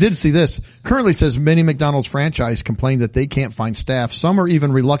 sir. I did see this. Currently says many McDonald's franchise complain that they can't find staff. Some are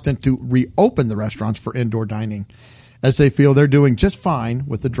even reluctant to reopen the restaurants for indoor dining as they feel they're doing just fine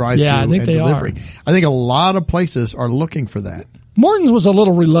with the drive-thru Yeah, I think and they delivery. are. I think a lot of places are looking for that. Morton's was a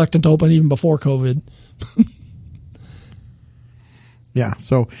little reluctant to open even before COVID. Yeah.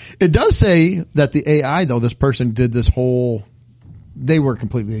 So it does say that the AI, though, this person did this whole, they were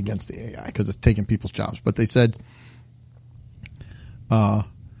completely against the AI because it's taking people's jobs, but they said,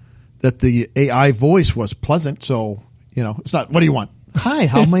 that the AI voice was pleasant. So, it's not, what do you want? Hi,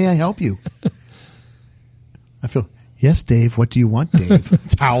 how may I help you? I feel, yes, Dave. What do you want, Dave?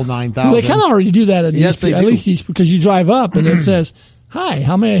 It's HOWL 9000. They kind of already do that at Yes, they do. least these, because you drive up and it says, "Hi,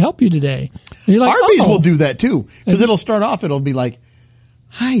 how may I help you today?" And you're like, Arby's "Oh." will do that too. Because it'll start off, it'll be like,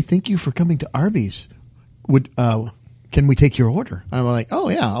 "Hi, thank you for coming to Arby's. Can we take your order?" I'm like, "Oh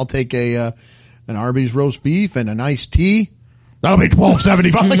yeah, I'll take an Arby's roast beef and an iced tea. That'll be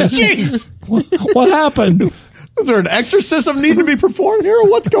 $12.75." Like, jeez, What happened? is there an exorcism need to be performed here?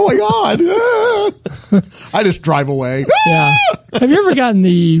 What's going on? I just drive away. Yeah. Have you ever gotten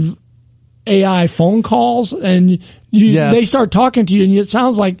the AI phone calls and Yes. they start talking to you and it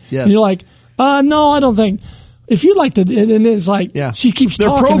sounds like, Yes. and you're like, no, I don't think. if you'd like to, and then it's like, Yeah. she keeps They're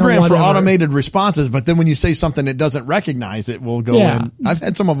talking or programmed for whatever. automated responses, but then when you say something it doesn't recognize, it will go Yeah. in. I've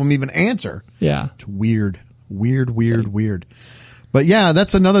had some of them even answer. Yeah. It's weird. But yeah,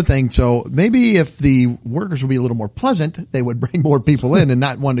 that's another thing. So maybe if the workers would be a little more pleasant, they would bring more people in and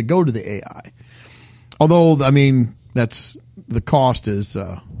not want to go to the AI. Although, I mean, that's the cost is,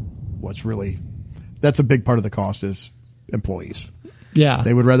 that's a big part of the cost is employees. Yeah.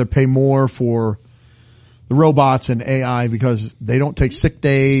 They would rather pay more for the robots and AI because they don't take sick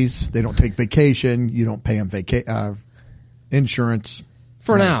days. They don't take vacation. You don't pay them insurance.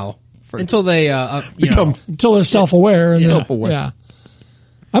 For now. Until they, Become Until they're self-aware. And self-aware. Yeah.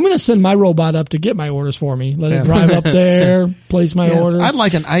 I'm going to send my robot up to get my orders for me. Let it drive up there, place my order. I'd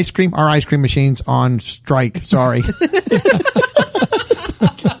like an ice cream. Our ice cream machine's on strike. Sorry.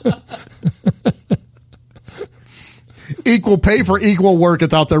 Equal pay for equal work.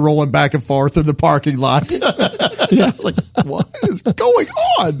 It's out there rolling back and forth in the parking lot. Like, what is going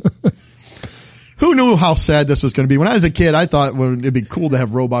on? Who knew how sad this was going to be? When I was a kid, I thought it'd be cool to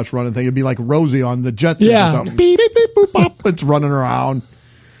have robots running things. It'd be like Rosie on the Jetsons Yeah. or something. Beep, beep, beep, boop, bop. It's running around.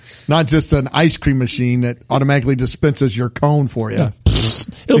 Not just an ice cream machine that automatically dispenses your cone for you.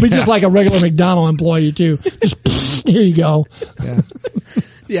 It'll be just like a regular McDonald's employee too. Just here you go.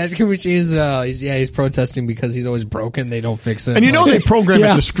 the ice cream machine is, he's protesting because he's always broken. They don't fix it. And you know they program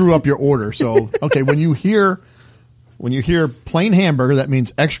Yeah. it to screw up your order. So, okay, when you hear plain hamburger, that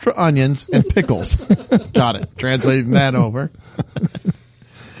means extra onions and pickles. Got it. Translating that over.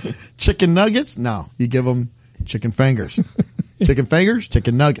 Chicken nuggets? No, you give them chicken fingers. Chicken fingers,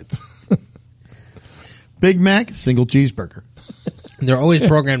 chicken nuggets. Big Mac, single cheeseburger. They're always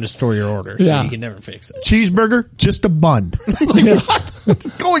programmed to store your order, so Yeah. you can never fix it. Cheeseburger, just a bun.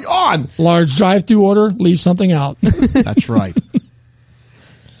 What's going on? Large drive-through order, leave something out. That's right.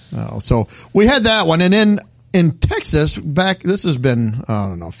 Oh, so we had that one. And then in Texas, this has been, I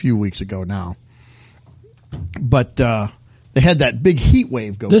don't know, a few weeks ago now. But, they had that big heat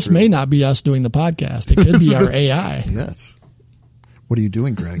wave go This through. may not be us doing the podcast. It could be our AI. Yes. What are you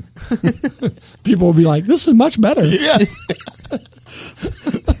doing, Greg? People will be like, this is much better. Yeah.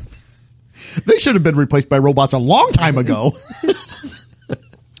 They should have been replaced by robots a long time ago.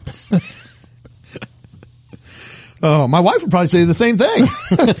 Oh, my wife would probably say the same thing.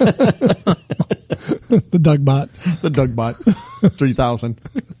 The Dougbot. The Dougbot 3000.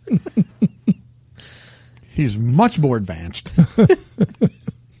 He's much more advanced.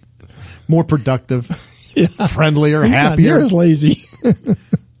 More productive. Yeah. Friendlier, He's not near happier, as lazy.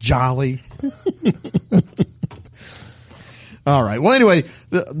 jolly. All right. Well, anyway,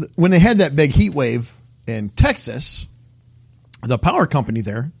 when they had that big heat wave in Texas, the power company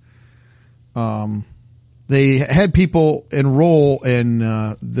there, they had people enroll in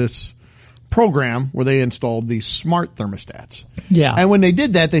this program where they installed these smart thermostats. Yeah. And when they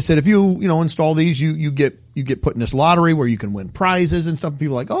did that, they said if you install these, you get put in this lottery where you can win prizes and stuff.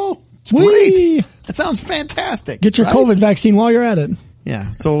 People are like, oh, it's Whee! great. That sounds fantastic. Get your right? COVID vaccine while you're at it.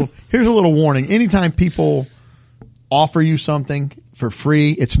 Yeah. So here's a little warning. Anytime people offer you something for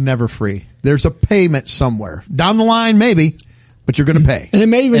free, it's never free. There's a payment somewhere. Down the line, maybe, but you're going to pay. And it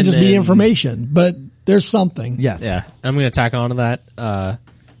may even And just be then- information, but there's something. Yes. Yeah. I'm going to tack on to that.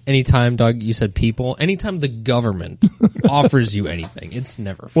 Anytime, Doug, you said people, anytime the government offers you anything, it's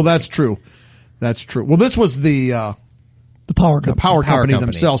never free. Well, that's true. That's true. Well, this was the power company. power company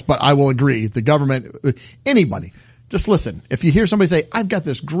company. themselves, but I will agree. The government, anybody, just listen. If you hear somebody say, I've got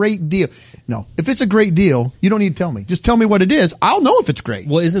this great deal. No, if it's a great deal, you don't need to tell me. Just tell me what it is. I'll know if it's great.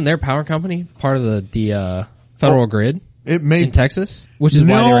 Well, isn't their power company part of the federal grid It may, in Texas? Which is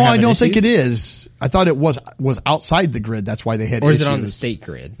why they were no, having I don't think it issues? is. I thought it was outside the grid. That's why they had Or is issues. it on the state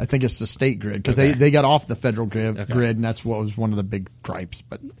grid? I think it's the state grid because Okay. they got off the federal grid, Okay. and that's what was one of the big gripes.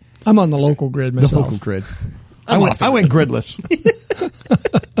 But I'm on the local grid the myself. local grid, I'm I off the went gridless.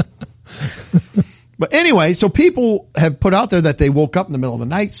 But anyway, so people have put out there that they woke up in the middle of the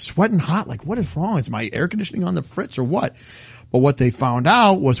night sweating hot. Like, what is wrong? Is my air conditioning on the fritz or what? But what they found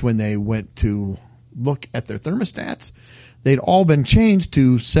out was when they went to look at their thermostats, they'd all been changed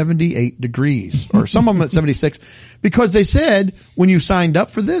to 78 degrees or some of them at 76 because they said when you signed up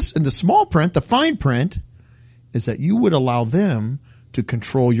for this in the small print, the fine print is that you would allow them to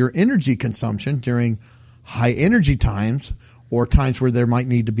control your energy consumption during high energy times or times where there might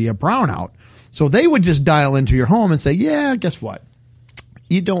need to be a brownout. So they would just dial into your home and say, yeah, guess what?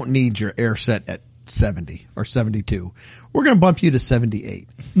 You don't need your air set at 70 or 72. We're going to bump you to 78.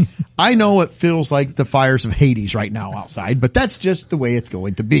 I know it feels like the fires of Hades right now outside, but that's just the way it's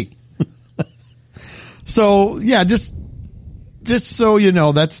going to be. So yeah, just just so you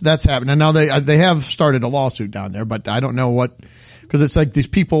know, that's happening. Now they have started a lawsuit down there, but I don't know what, because it's like these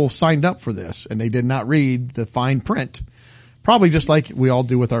people signed up for this and they did not read the fine print. Probably just like we all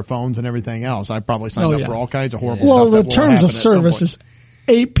do with our phones and everything else. I probably signed up for all kinds of horrible Well, stuff. the that will terms happen of at some service point. is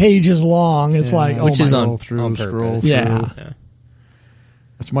 8 pages long. It's like, oh which my is God. on scroll purpose. through. Yeah.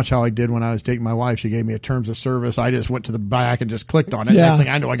 That's much how I did when I was dating my wife. She gave me a terms of service. I just went to the back and just clicked on it. Yeah. Next thing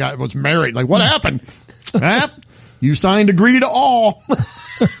I know, was married. Like, what happened? You signed agree to all.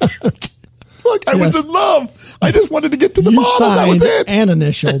 Look, I was in love. I just wanted to get to the You bottom. That was signed it. and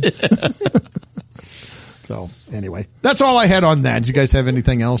initialed. So anyway, that's all I had on that. Do you guys have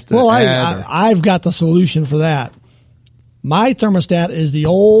anything else to Well, add? or- I've got the solution for that. My thermostat is the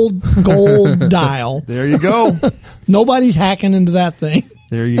old gold dial. There you go. Nobody's hacking into that thing.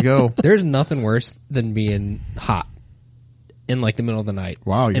 There you go. There's nothing worse than being hot in like the middle of the night.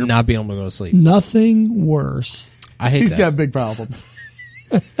 Wow, you're- and not being able to go to sleep. Nothing worse. I hate He's that. got big problems.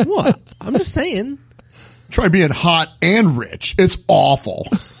 What? I'm just saying. Try being hot and rich. It's awful.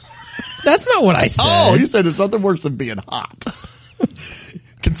 That's not what I said. Oh, you said it's nothing worse than being hot.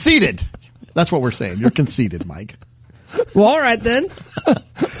 Conceited. That's what we're saying. You're conceited, Mike. Well, all right then.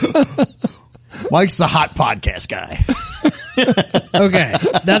 Mike's the hot podcast guy. Okay,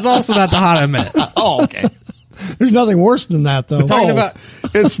 that's also not the hot I meant. Oh, okay. There's nothing worse than that, though. Talking about-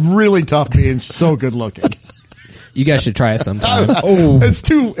 It's really tough being so good looking. You guys should try it sometime. Oh, It's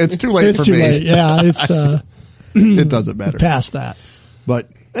too late It's for too me. late. Yeah, it's It doesn't matter. past that. But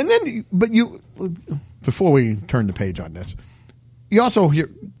you before we turn the page on this, you also hear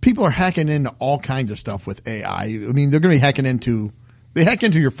people are hacking into all kinds of stuff with AI. I mean, they're going to be hacking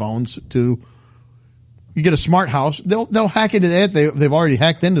into your phones to. You get a smart house, they'll hack into that. They've already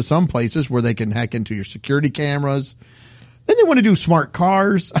hacked into some places where they can hack into your security cameras. Then they want to do smart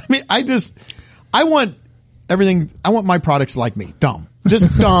cars. I mean, I want everything. I want my products like me, dumb,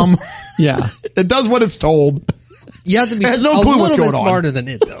 just dumb. Yeah. It does what it's told. you have to be It has no a clue little what's bit going on. smarter than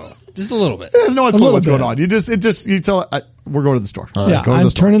it, though. Just a little bit. It has no clue little what's going bit. on. You tell it, we're going to the store. All right, Yeah, go to I'm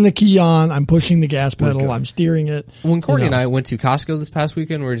the store. turning the key on. I'm pushing the gas pedal. good. I'm steering it. When Courtney You know. and I went to Costco this past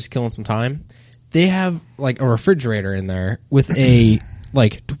weekend, we were just killing some time. They have like a refrigerator in there with a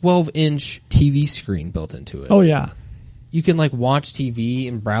like 12-inch TV screen built into it. Oh yeah, You can like watch TV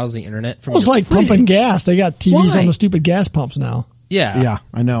and browse the internet from. well, it's your like fridge. pumping gas. They got TVs Why? on the stupid gas pumps now. Yeah, Yeah,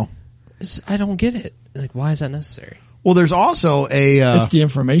 I know. I don't get it. Like, why is that necessary? Well, there's also It's the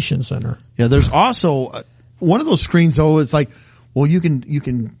information center. there's also one of those screens though. It's like, well, you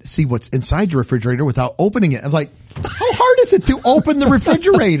can see what's inside your refrigerator without opening it. I'm like, how hard is it to open the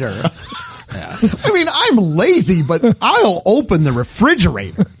refrigerator? I mean, I'm lazy, but I'll open the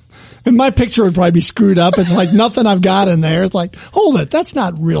refrigerator. And my picture would probably be screwed up. It's like nothing I've got in there. It's like, hold it, that's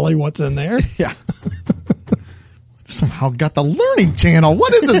not really what's in there. Yeah. Somehow got the Learning Channel.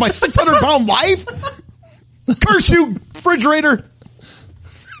 What is this? My 600-pound life? Curse you, refrigerator.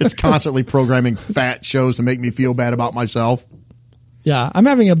 It's constantly programming fat shows to make me feel bad about myself. Yeah, I'm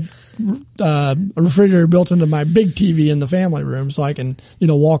having a refrigerator built into my big TV in the family room, so I can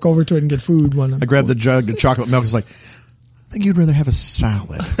walk over to it and get food when I grabbed the jug of chocolate milk. It's like, I think you'd rather have a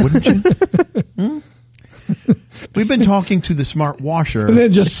salad, wouldn't you? We've been talking to the smart washer. And then it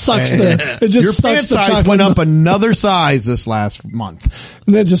just sucks Your pant size chocolate went up milk, another size this last month.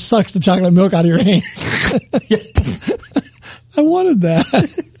 and then it just sucks the chocolate milk out of your hand. I wanted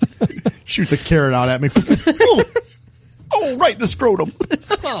that. Shoots a carrot out at me. Oh, right, the scrotum.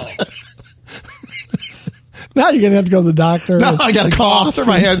 Now you're gonna have to go to the doctor. Now and I got a cough through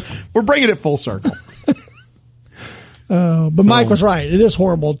my and- head. We're bringing it full circle. But Mike was right. It is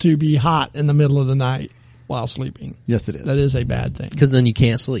horrible to be hot in the middle of the night while sleeping. Yes, it is. That is a bad thing. Because then you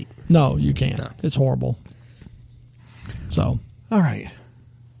can't sleep. No, you can't. No. It's horrible. So All right.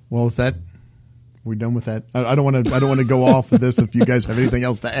 Well, with that, we're done with that. I don't want to go off of this if you guys have anything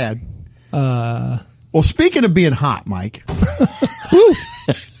else to add. Well, speaking of being hot, Mike,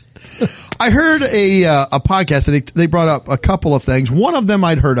 I heard a podcast that they brought up a couple of things. One of them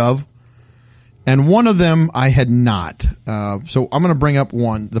I'd heard of, and one of them I had not. So I'm going to bring up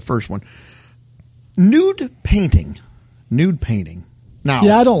the first one. Nude painting. Now,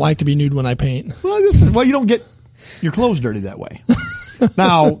 yeah, I don't like to be nude when I paint. well, you don't get your clothes dirty that way.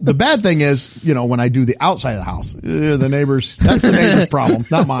 Now, the bad thing is, when I do the outside of the house, that's the neighbor's problem,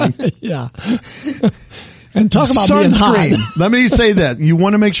 not mine. Yeah. And talk about being Sunscreen. hot. Let me say that. You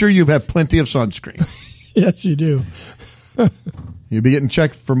want to make sure you have plenty of sunscreen. Yes, you do. You'll be getting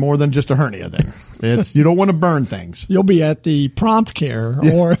checked for more than just a hernia then. You don't want to burn things. You'll be at the prompt care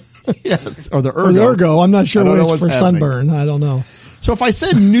or Yes. Or the or the ergo. ergo. I'm not sure I don't know which what's for happening. sunburn. I don't know. So if I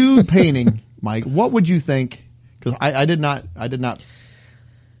said nude painting, Mike, what would you think because I did not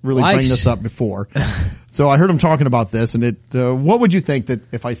really Well, bring this up before. So I heard him talking about this, and what would you think that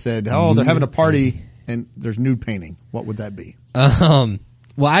if I said, oh, they're having a party and there's nude painting, what would that be?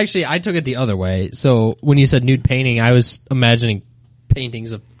 Well, actually, I took it the other way. So when you said nude painting, I was imagining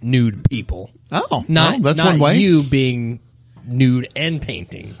paintings of nude people. Oh, Not, well, that's not one way. you being nude and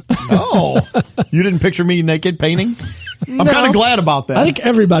painting. Oh, you didn't picture me naked painting? I'm No. kind of glad about that. I think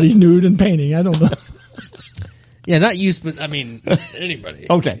everybody's nude and painting. I don't know. Yeah, not you, but I mean, anybody.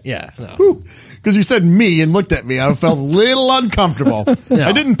 Okay. Yeah, no. Because you said me and looked at me, I felt a little uncomfortable. No.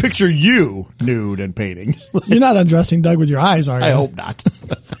 I didn't picture you nude and painting. You're not undressing Doug with your eyes, are you? I hope not.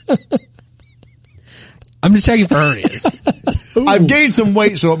 I'm just checking for hernias. I've gained some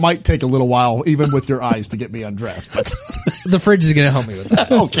weight, so it might take a little while, even with your eyes, to get me undressed. But The fridge is going to help me with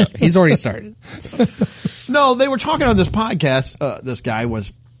that. Okay. So he's already started. no, they were talking on this podcast. This guy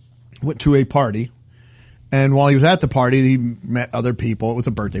went to a party, and while he was at the party, he met other people. It was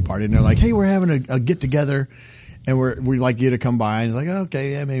a birthday party, and they're like, "Hey, we're having a get together, and we'd like you to come by." And he's like,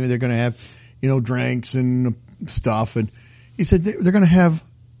 "Okay, yeah, maybe they're going to have, drinks and stuff." And he said they're going to have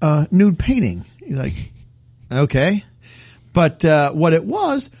nude painting. He's like, "Okay," but what it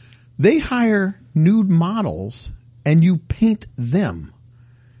was, they hire nude models and you paint them.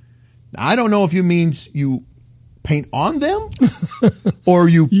 Now, I don't know if you means you paint on them or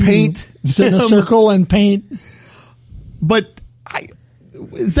you paint Sit in a them. circle and paint. But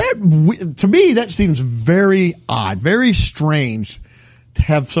to me, that seems very odd, very strange to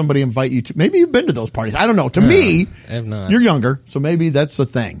have somebody invite you to. Maybe you've been to those parties. I don't know. To me, I have not. you're younger, so maybe that's the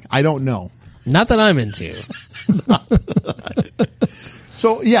thing. I don't know. Not that I'm into.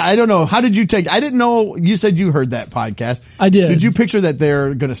 So yeah, I don't know. How did you I didn't know. You said you heard that podcast. I did. Did you picture that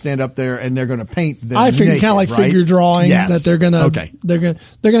they're going to stand up there and they're going to paint them? I figured kind of like right? figure drawing Yes. that they're gonna Okay. they're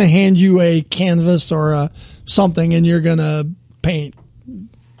gonna hand you a canvas or something and you're gonna paint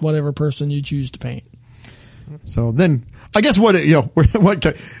whatever person you choose to paint. So then, I guess what I'm going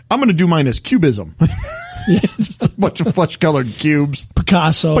to do mine as cubism. Just a bunch of flesh colored cubes.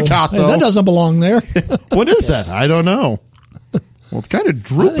 Picasso. Picasso. Hey, that doesn't belong there. What is that? I don't know. Well, it's kind of I think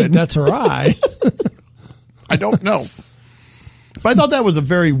drooping. that's awry. I don't know. But I thought that was a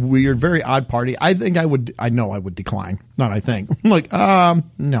very weird, very odd party. I know I would decline. Not I think. I'm like,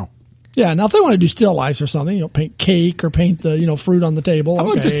 no. Yeah. Now if they want to do still lifes or something, paint cake or paint the fruit on the table. How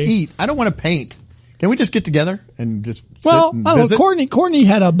about okay. just eat? I don't want to paint. Can we just get together and just Well, sit and I don't know. visit? Courtney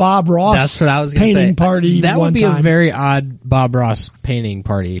had a Bob Ross That's what I was going to painting say. party. That one would be time. a very odd Bob Ross painting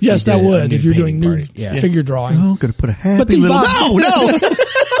party. if Yes, you that did a would if you're doing painting nude party. Yeah. figure drawing. Oh, going to put a happy But the little. Bob- No.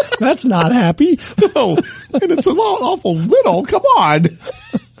 That's not happy. No, and it's an awful little. Come on.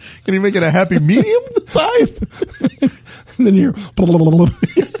 Can you make it a happy medium size? And then you're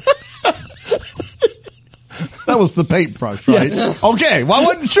That was the paintbrush, right? Yes. Okay. Well, I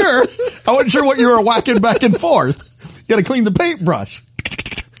wasn't sure. I wasn't sure what you were whacking back and forth. You got to clean the paintbrush.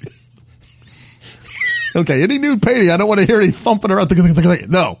 Okay. Any nude painting? I don't want to hear any thumping around.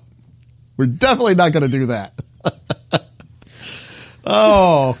 No, we're definitely not going to do that.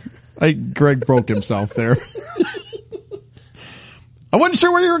 Oh, Greg broke himself there. I wasn't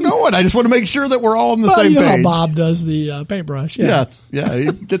sure where you were going. I just want to make sure that we're all on the same you know page. how Bob does the paintbrush. Yeah. Yeah, he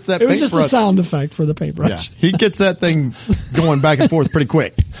gets that It was just a paintbrush. sound effect for the Yeah, paintbrush. he gets that thing going back and forth pretty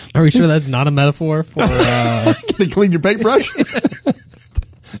quick. Are we sure that's not a metaphor for? Can you clean your paintbrush? I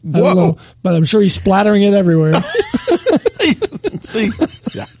don't know, but I'm sure he's splattering it everywhere. See?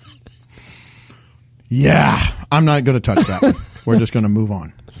 Yeah. Yeah, I'm not going to touch that one. We're just going to move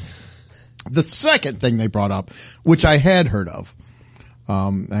on. The second thing they brought up, which I had heard of,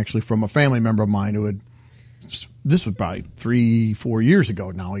 actually from a family member of mine who had, this was probably 3-4 years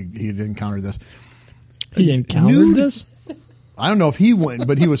ago now, he had encountered this. He encountered Nude- this? I don't know if he went,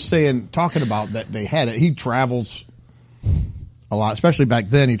 but he was talking about that they had it. He travels a lot, especially back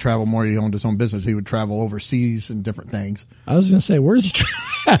then. He traveled more. He owned his own business. He would travel overseas and different things. I was going to say, where's he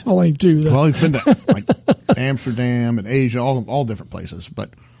traveling to? Well, he's been to like Amsterdam and Asia, all different places. But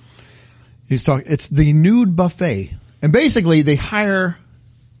he's talking. It's the nude buffet, and basically they hire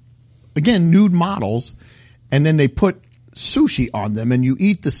again nude models, and then they put sushi on them, and you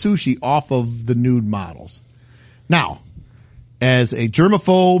eat the sushi off of the nude models. Now, as a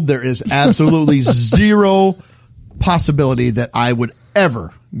germaphobe, there is absolutely zero possibility that I would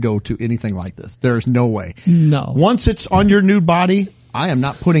ever go to anything like this. There is no way. No. Once it's on your nude body, I am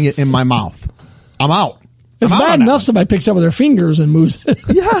not putting it in my mouth. I'm out. It's I'm out bad on that enough one. somebody picks up with their fingers and moves it.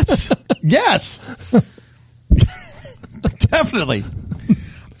 Yes. Yes. Definitely.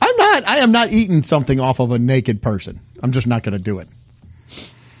 I am not eating something off of a naked person. I'm just not going to do it.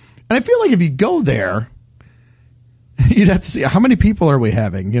 And I feel like if you go there, You'd have to see how many people are we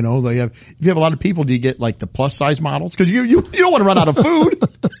having. You know, if you have a lot of people, do you get like the plus size models? Because you don't want to run out of food.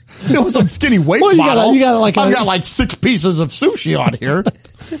 You know, some skinny weight model. You got I've got like 6 pieces of sushi on here.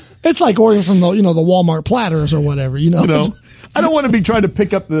 It's like ordering from the Walmart platters or whatever. You know, I don't want to be trying to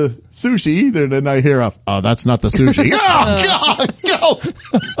pick up the sushi either. Then I hear, oh, that's not the sushi. Oh God, go.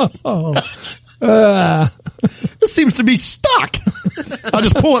 This seems to be stuck. I'll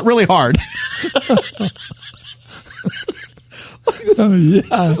just pull it really hard. Oh,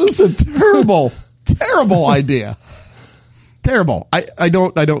 yeah. This is a terrible idea. Terrible. I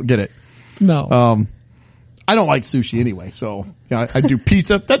don't get it. No. I don't like sushi anyway, so I do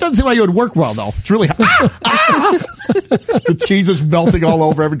pizza. That doesn't seem like it would work well though. It's really the cheese is melting all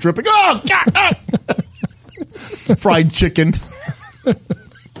over, every dripping. Oh God! Fried chicken. I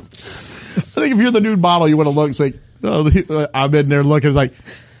think if you're the nude model, you want to look and say, "Oh, I'm in there looking." It's like,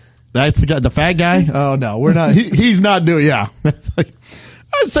 that's the guy, the fat guy. Oh no, we're not. He's not doing. Yeah, I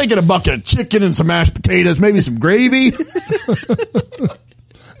was thinking a bucket of chicken and some mashed potatoes, maybe some gravy.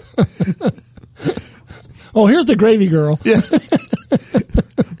 Oh, here's the gravy girl. Yeah,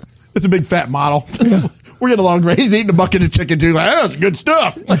 it's a big fat model. Yeah. We're getting along great. He's eating a bucket of chicken too. Like, oh, that's good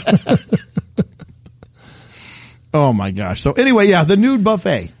stuff. Oh my gosh. So anyway, yeah, the nude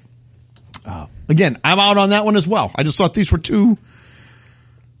buffet. Again, I'm out on that one as well. I just thought these were two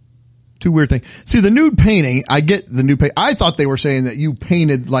weird things. See, the nude painting, I get the nude paint. I thought they were saying that you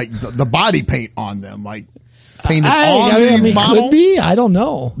painted like the body paint on them, like painted on the model. Could be. I don't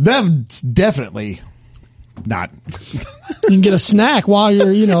know. That's definitely not. You can get a snack while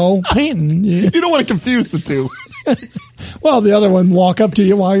you're, painting. You don't want to confuse the two. Well, the other one walk up to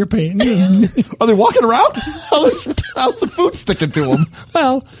you while you're painting. Are they walking around? How's the food sticking to them?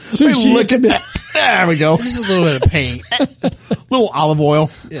 Well, sushi. There we go. Just a little bit of paint. Little olive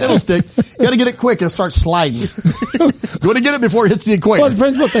oil. Yeah. It'll stick. You gotta get it quick. It'll start sliding. You want to get it before it hits the equator. Well, it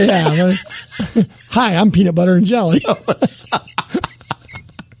depends what they have. Hi, I'm peanut butter and jelly.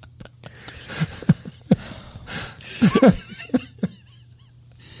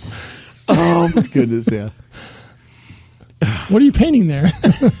 Oh my goodness, yeah. What are you painting there?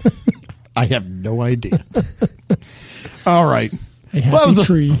 I have no idea. All right. A happy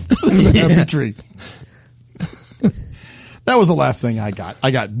tree. A happy tree. That was the last thing I got. I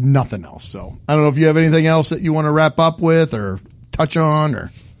got nothing else. So I don't know if you have anything else that you want to wrap up with or touch on,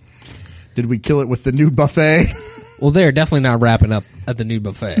 or did we kill it with the nude buffet? Well, they're definitely not wrapping up at the nude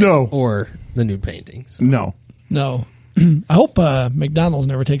buffet. No. Or the nude painting. So. No. I hope McDonald's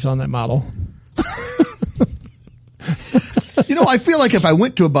never takes on that model. I feel like if I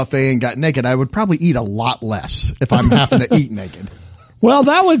went to a buffet and got naked, I would probably eat a lot less if I'm having to eat naked. Well,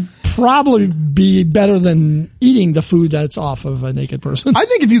 that would probably be better than eating the food that's off of a naked person. I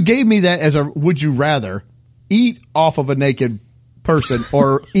think if you gave me that as a would you rather, eat off of a naked person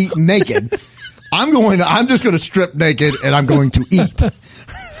or eat naked, I'm just going to strip naked and I'm going to eat.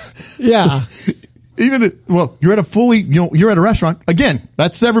 Yeah. You're at you're at a restaurant. Again,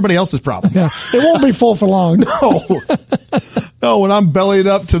 that's everybody else's problem. Yeah. It won't be full for long. No, when I'm bellying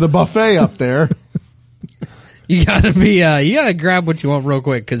up to the buffet up there. You gotta grab what you want real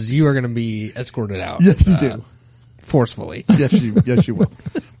quick because you are going to be escorted out. Yes, you do. Forcefully. Yes, you will.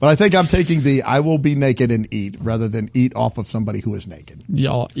 But I think I'm taking I will be naked and eat rather than eat off of somebody who is naked.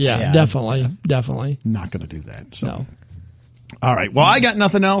 Yeah, definitely. Not going to do that. So. No. All right. Well, I got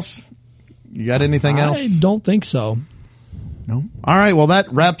nothing else. You got anything else? I don't think so. No. All right. Well,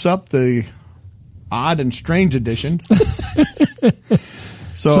 that wraps up the odd and strange edition.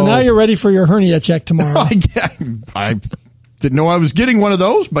 So now you're ready for your hernia check tomorrow. I didn't know I was getting one of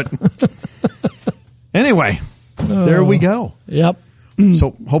those, but anyway, there we go. Yep.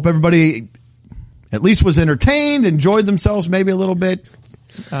 So hope everybody at least was entertained, enjoyed themselves maybe a little bit.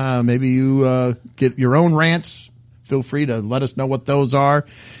 Maybe you get your own rants. Feel free to let us know what those are.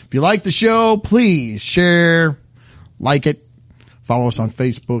 If you like the show, please share, like it, follow us on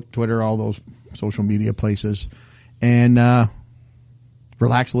Facebook, Twitter, all those social media places, and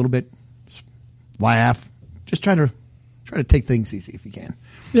relax a little bit, laugh. Just try to take things easy if you can.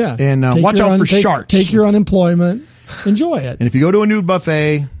 Yeah, and watch out for sharks. Take your unemployment, enjoy it. And if you go to a nude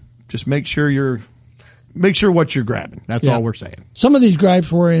buffet, just make sure what you're grabbing. That's all we're saying. Some of these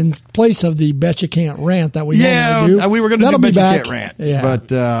gripes were in place of the Bet You Can't rant that we normally do. We were going to do Bet You Can't rant, yeah.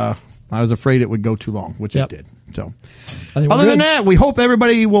 But I was afraid it would go too long, which it did. So, other than that, we hope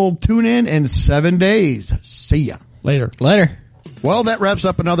everybody will tune in 7 days. See ya. Later. Well, that wraps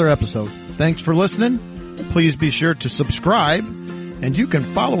up another episode. Thanks for listening. Please be sure to subscribe, and you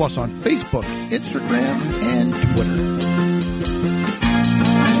can follow us on Facebook, Instagram, and Twitter.